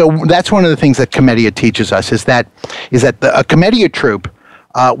 So that's one of the things that Commedia teaches us is that a Commedia troupe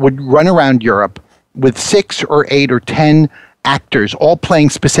would run around Europe with 6 or 8 or 10 actors all playing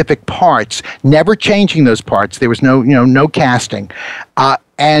specific parts, never changing those parts. There was no casting.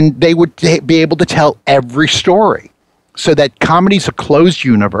 And they would be able to tell every story. So that comedy's a closed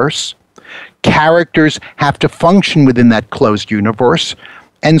universe. Characters have to function within that closed universe.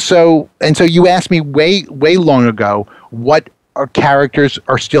 And so you asked me way long ago what characters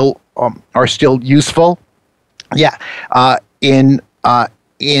are still useful. Yeah. In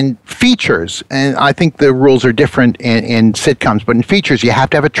features, and I think the rules are different in sitcoms, but in features you have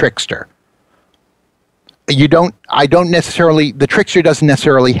to have a trickster. The trickster doesn't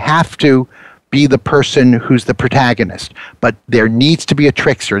necessarily have to be the person who's the protagonist, but there needs to be a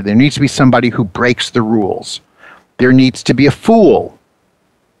trickster. There needs to be somebody who breaks the rules. There needs to be a fool.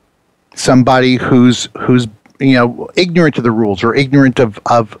 Somebody who's ignorant of the rules or ignorant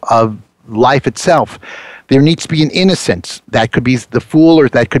of life itself. There needs to be an innocence. That could be the fool, or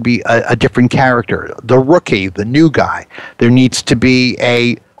that could be a different character. The rookie, the new guy. There needs to be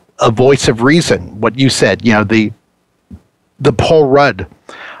a voice of reason. What you said, the Paul Rudd.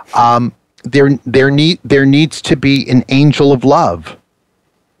 There needs to be an angel of love.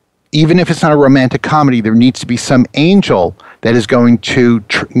 Even if it's not a romantic comedy, there needs to be some angel that is going to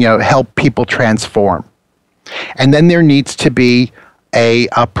help people transform. And then there needs to be a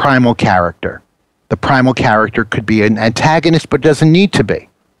primal character. The primal character could be an antagonist, but doesn't need to be.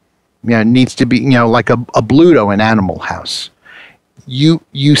 It needs to be, like a Bluto in Animal House. You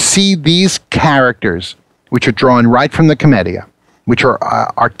see these characters, which are drawn right from the Commedia, which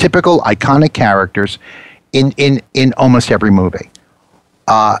are typical iconic characters in almost every movie,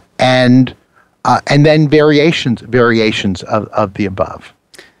 and then variations of the above.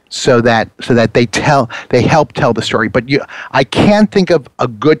 So that they help tell the story. But I can't think of a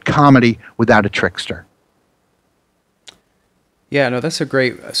good comedy without a trickster. Yeah, no, that's a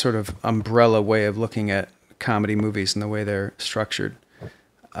great sort of umbrella way of looking at comedy movies and the way they're structured.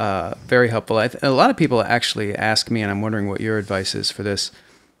 Very helpful. A lot of people actually ask me, and I'm wondering what your advice is for this.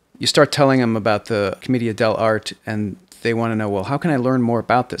 You start telling them about the Commedia dell'arte, and they want to know, well, how can I learn more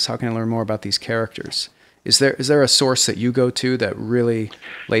about this? How can I learn more about these characters? Is there a source that you go to that really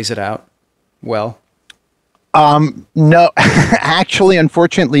lays it out well? No, actually,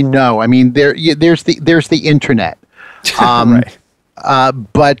 unfortunately, no. I mean, there's the internet, right?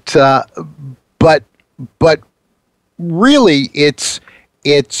 But really, it's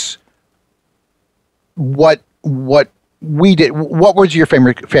what we did. What was your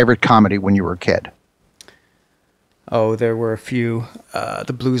favorite comedy when you were a kid? Oh, there were a few.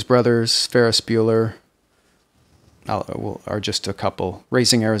 The Blues Brothers, Ferris Bueller, are just a couple.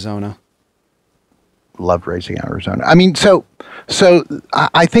 Raising Arizona. Love Raising Arizona. I mean, so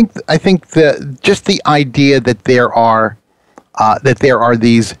I think just the idea that there are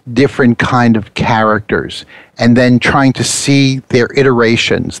these different kind of characters, and then trying to see their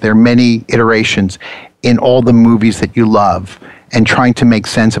iterations, their many iterations in all the movies that you love, and trying to make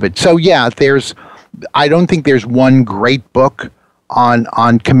sense of it. So yeah, I don't think there's one great book on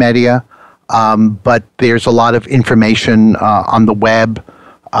Commedia, but there's a lot of information on the web.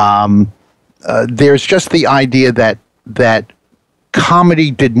 There's just the idea that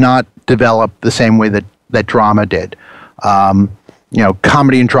comedy did not develop the same way that drama did.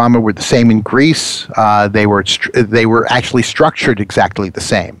 Comedy and drama were the same in Greece. They were actually structured exactly the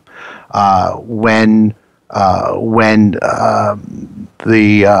same. When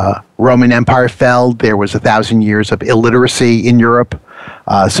the Roman Empire fell, there was 1,000 years of illiteracy in Europe,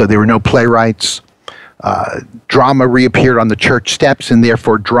 so there were no playwrights. Drama reappeared on the church steps, and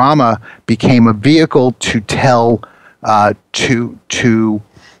therefore drama became a vehicle to tell, to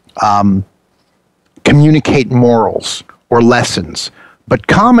communicate morals or lessons. But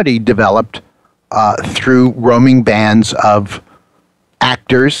comedy developed through roaming bands of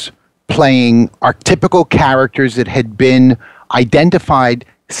actors playing archetypical characters that had been identified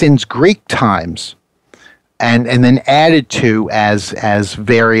since Greek times, and then added to as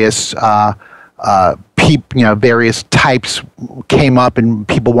various various types came up and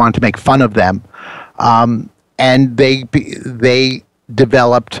people wanted to make fun of them, and they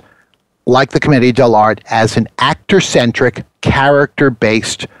developed, like the Commedia dell'arte, as an actor-centric,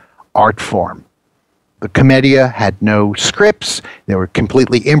 character-based art form. The Commedia had no scripts. They were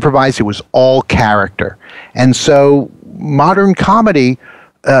completely improvised. It was all character. And so modern comedy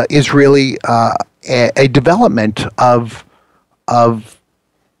is really a development of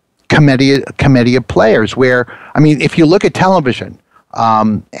Commedia players, where, I mean, if you look at television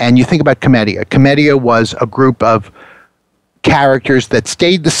and you think about Commedia was a group of characters that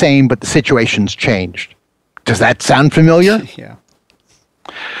stayed the same, but the situations changed. Does that sound familiar? Yeah.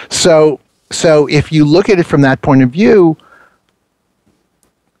 So if you look at it from that point of view,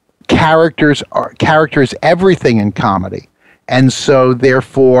 characters everything in comedy, and so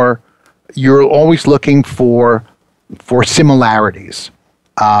therefore you're always looking for similarities.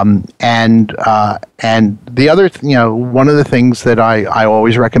 And the other, one of the things that I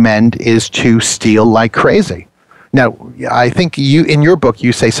always recommend is to steal like crazy. Now, I think in your book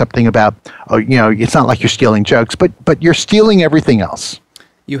you say something about, it's not like you're stealing jokes, but you're stealing everything else.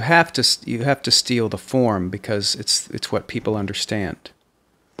 You have to steal the form because it's what people understand.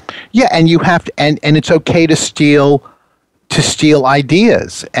 Yeah, and you have to, and it's okay to steal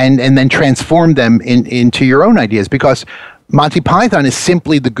ideas and then transform them into your own ideas, because Monty Python is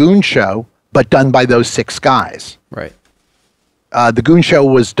simply the Goon Show, but done by those 6 guys. Right. The Goon Show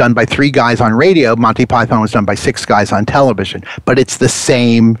was done by 3 guys on radio. Monty Python was done by 6 guys on television, but it's the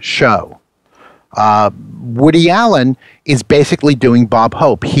same show. Woody Allen is basically doing Bob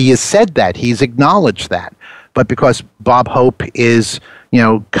Hope. He has said that. He's acknowledged that. But because Bob Hope is,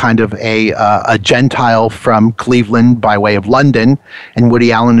 kind of a Gentile from Cleveland by way of London, and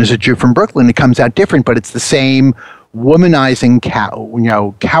Woody Allen is a Jew from Brooklyn, it comes out different, but it's the same womanizing,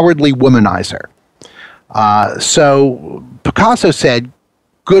 cowardly womanizer. So Picasso said,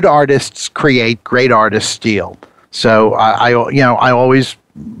 "Good artists create, great artists steal." So I always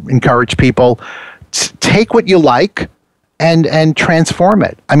encourage people to take what you like and transform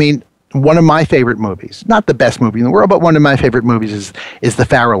it. I mean, one of my favorite movies, not the best movie in the world, but one of my favorite movies is the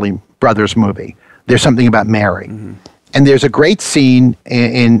Farrelly Brothers movie. There's Something About Mary. Mm-hmm. And there's a great scene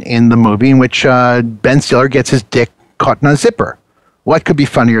in the movie in which Ben Stiller gets his dick caught in a zipper. What could be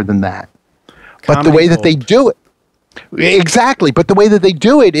funnier than that? But the way that they do it, exactly. But the way that they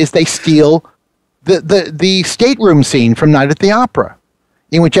do it is they steal the stateroom scene from Night at the Opera,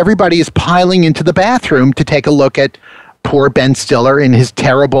 in which everybody is piling into the bathroom to take a look at poor Ben Stiller in his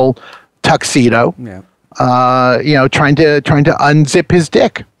terrible tuxedo, trying to unzip his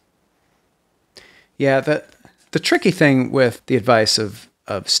dick. Yeah, the tricky thing with the advice of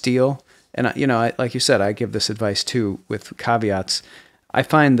steal, and like you said, I give this advice too with caveats. I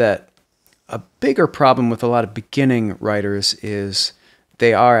find that a bigger problem with a lot of beginning writers is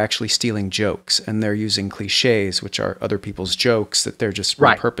they are actually stealing jokes, and they're using cliches, which are other people's jokes that they're just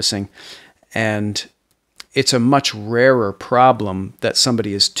repurposing. And it's a much rarer problem that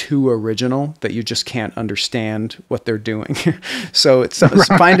somebody is too original that you just can't understand what they're doing. So it's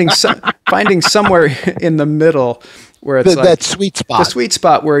finding somewhere in the middle where it's that sweet spot. The sweet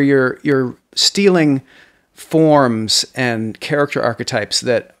spot where you're stealing forms and character archetypes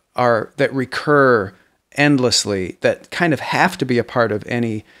that recur endlessly, that kind of have to be a part of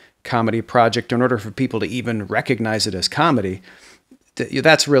any comedy project in order for people to even recognize it as comedy.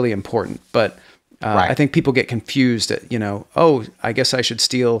 That's really important. But I think people get confused at, oh, I guess I should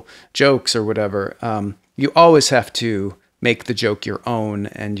steal jokes or whatever. You always have to make the joke your own,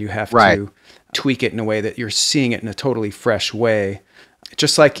 and you have to tweak it in a way that you're seeing it in a totally fresh way.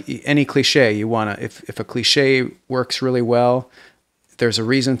 Just like any cliche, you want to, if a cliche works really well, there's a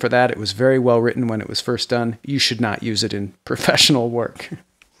reason for that. It was very well written when it was first done. You should not use it in professional work.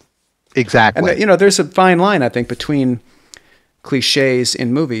 Exactly. And there's a fine line, I think, between cliches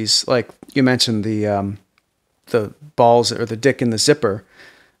in movies. Like you mentioned the balls or the dick in the zipper.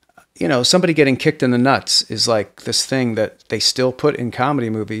 Somebody getting kicked in the nuts is like this thing that they still put in comedy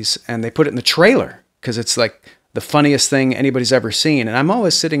movies, and they put it in the trailer because it's like the funniest thing anybody's ever seen. And I'm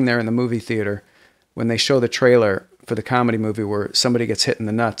always sitting there in the movie theater when they show the trailer for the comedy movie where somebody gets hit in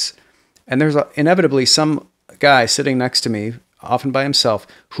the nuts. And there's inevitably some guy sitting next to me, often by himself,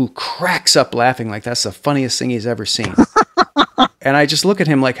 who cracks up laughing like that's the funniest thing he's ever seen. And I just look at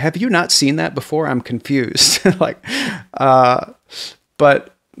him like, have you not seen that before? I'm confused.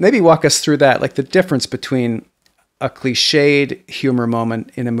 But maybe walk us through that, like the difference between a cliched humor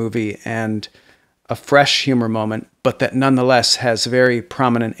moment in a movie and a fresh humor moment, but that nonetheless has very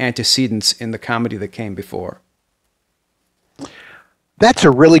prominent antecedents in the comedy that came before. That's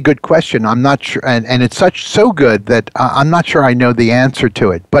a really good question. I'm not sure, and it's so good that I'm not sure I know the answer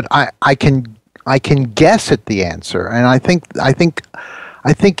to it, but I can guess at the answer, and I think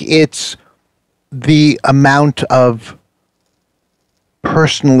it's the amount of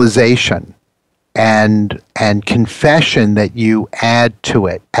personalization and confession that you add to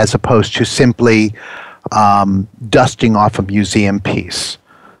it, as opposed to simply dusting off a museum piece.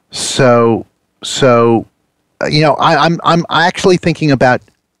 So I'm actually thinking about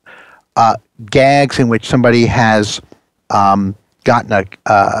gags in which somebody has gotten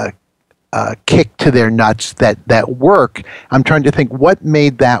a kick to their nuts that work. I'm trying to think what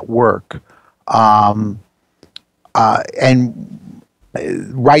made that work, and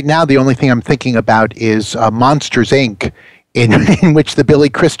right now, the only thing I'm thinking about is Monsters, Inc., in which the Billy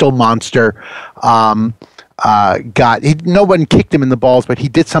Crystal monster no one kicked him in the balls, but he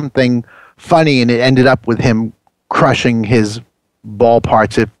did something funny, and it ended up with him crushing his ball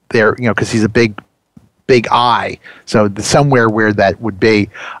parts if they're, because he's a big eye. So somewhere where that would be.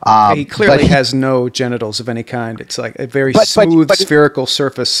 He clearly has no genitals of any kind. It's like a very smooth spherical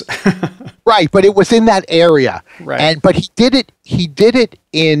surface. Right, but it was in that area. Right. But he did it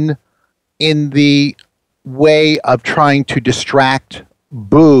in the way of trying to distract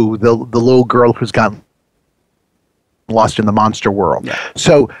Boo, the little girl who's gotten lost in the monster world. Yeah.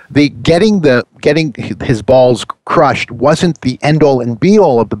 So getting his balls crushed wasn't the end all and be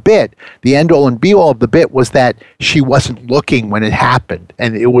all of the bit. The end all and be all of the bit was that she wasn't looking when it happened,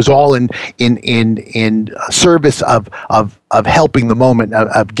 and it was all in service of helping the moment,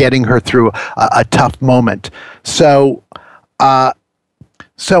 of getting her through a tough moment. So I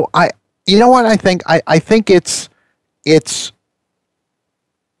think? I think it's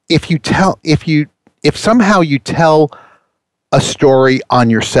if somehow you tell a story on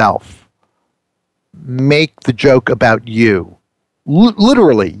yourself, make the joke about you,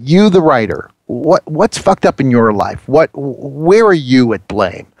 literally you, the writer. What's fucked up in your life? Where are you at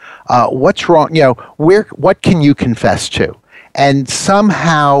blame? What's wrong? What can you confess to? And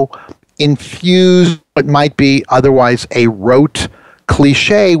somehow infuse what might be otherwise a rote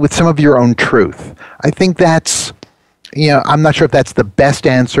cliche with some of your own truth. I think that's. I'm not sure if that's the best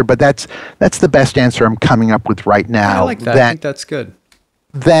answer, but that's the best answer I'm coming up with right now. I like that. I think that's good.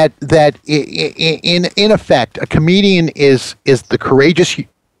 That in effect, a comedian is the courageous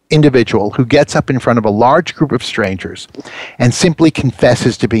individual who gets up in front of a large group of strangers and simply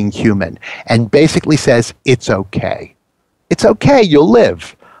confesses to being human and basically says, it's okay. It's okay, you'll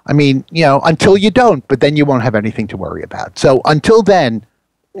live. I mean, until you don't, but then you won't have anything to worry about. So until then,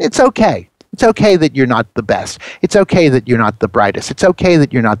 it's okay. It's okay that you're not the best. It's okay that you're not the brightest. It's okay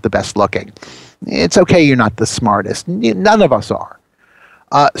that you're not the best looking. It's okay you're not the smartest. None of us are.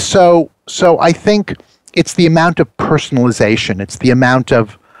 So I think it's the amount of personalization. It's the amount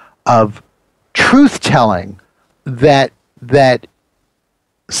of truth telling that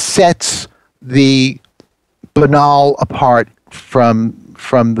sets the banal apart from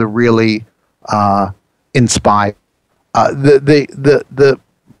the really inspired. The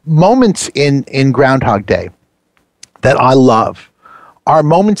moments in Groundhog Day that I love are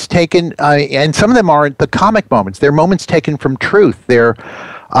moments taken, and some of them aren't the comic moments. They're moments taken from truth. They're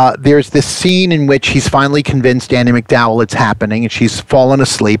there's this scene in which he's finally convinced Annie McDowell it's happening, and she's fallen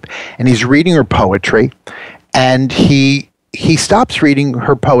asleep, and he's reading her poetry, and he stops reading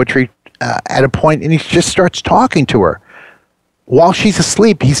her poetry at a point, and he just starts talking to her. While she's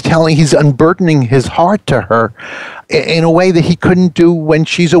asleep, he's unburdening his heart to her in a way that he couldn't do when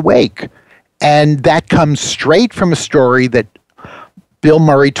she's awake. And that comes straight from a story that Bill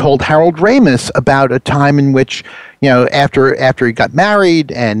Murray told Harold Ramis about a time in which, after he got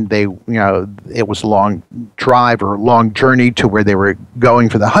married and it was a long drive or a long journey to where they were going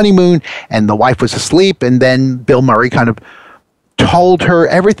for the honeymoon, and the wife was asleep, and then Bill Murray kind of told her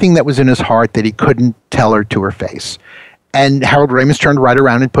everything that was in his heart that he couldn't tell her to her face. And Harold Ramis turned right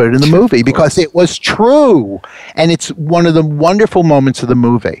around and put it in the movie because it was true. And it's one of the wonderful moments of the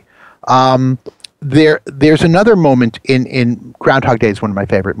movie. There's another moment in Groundhog Day is one of my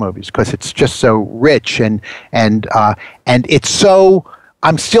favorite movies because it's just so rich and it's so,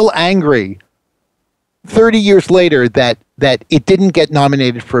 I'm still angry 30 years later that it didn't get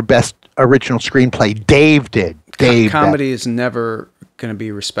nominated for Best Original Screenplay. Dave did. Comedy is never going to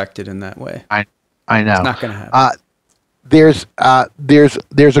be respected in that way. I know. It's not going to happen. There's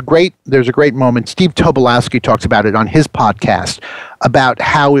a great moment. Steve Tobolowsky talks about it on his podcast about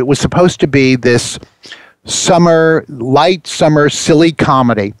how it was supposed to be this light summer silly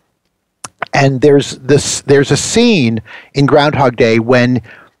comedy, and there's a scene in Groundhog Day when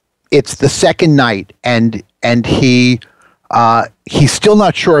it's the second night and he's still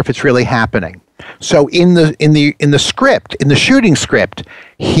not sure if it's really happening. So in the script, in the shooting script,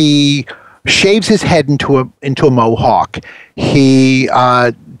 he shaves his head into a mohawk. He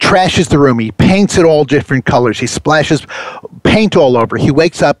trashes the room. He paints it all different colors. He splashes paint all over. He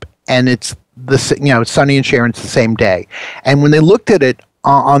wakes up and it's Sonny and Cher, it's the same day. And when they looked at it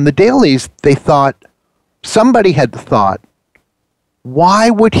on the dailies, they thought, somebody had the thought, why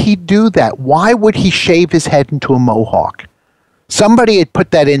would he do that? Why would he shave his head into a mohawk? Somebody had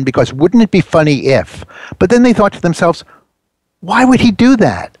put that in because wouldn't it be funny if? But then they thought to themselves, why would he do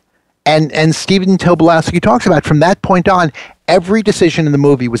that? And Stephen Tobolowsky talks about from that point on, every decision in the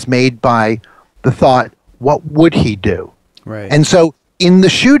movie was made by the thought, what would he do? Right. And so in the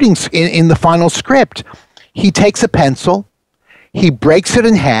shootings, in the final script, he takes a pencil, he breaks it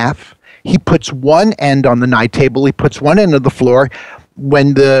in half, he puts one end on the night table, he puts one end on the floor.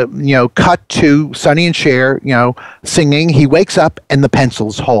 When the, cut to Sonny and Cher, singing, he wakes up and the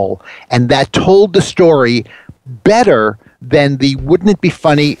pencil's whole. And that told the story better than the wouldn't it be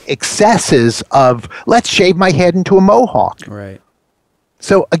funny excesses of let's shave my head into a mohawk. Right.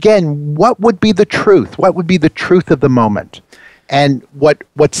 So again, what would be the truth? What would be the truth of the moment? And what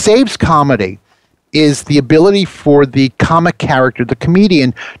saves comedy is the ability for the comic character, the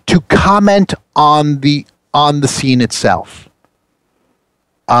comedian, to comment on the scene itself.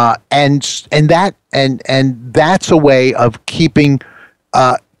 And that's a way of keeping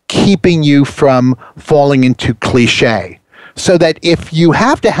you from falling into cliche. So that if you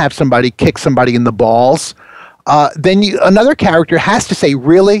have to have somebody kick somebody in the balls, then another character has to say,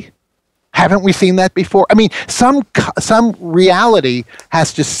 really? Haven't we seen that before? I mean, some reality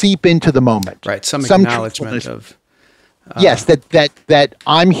has to seep into the moment. Right, some acknowledgement of... yes, that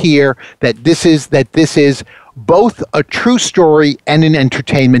I'm here, that this is both a true story and an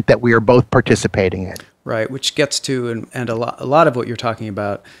entertainment that we are both participating in. Right, which gets to, and a lot of what you're talking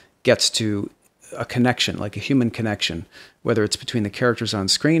about gets to a connection, like a human connection, whether it's between the characters on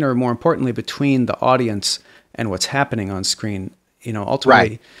screen or more importantly, between the audience and what's happening on screen.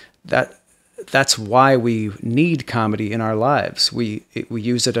 Ultimately, right. That's why we need comedy in our lives. We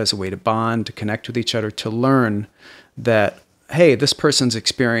use it as a way to bond, to connect with each other, to learn that, hey, this person's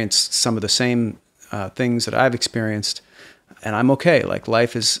experienced some of the same things that I've experienced, and I'm okay. Like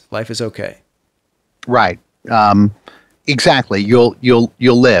life is okay. Right. Exactly. You'll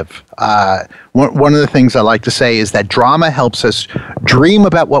live. One of the things I like to say is that drama helps us dream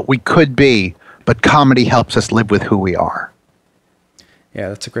about what we could be, but comedy helps us live with who we are. Yeah,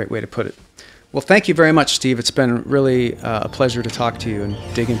 that's a great way to put it. Well, thank you very much, Steve. It's been really a pleasure to talk to you and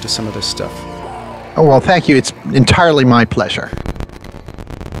dig into some of this stuff. Oh, well, thank you. It's entirely my pleasure.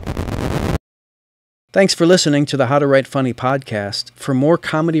 Thanks for listening to the How to Write Funny podcast. For more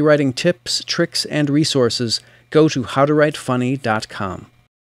comedy writing tips, tricks, and resources, go to howtowritefunny.com.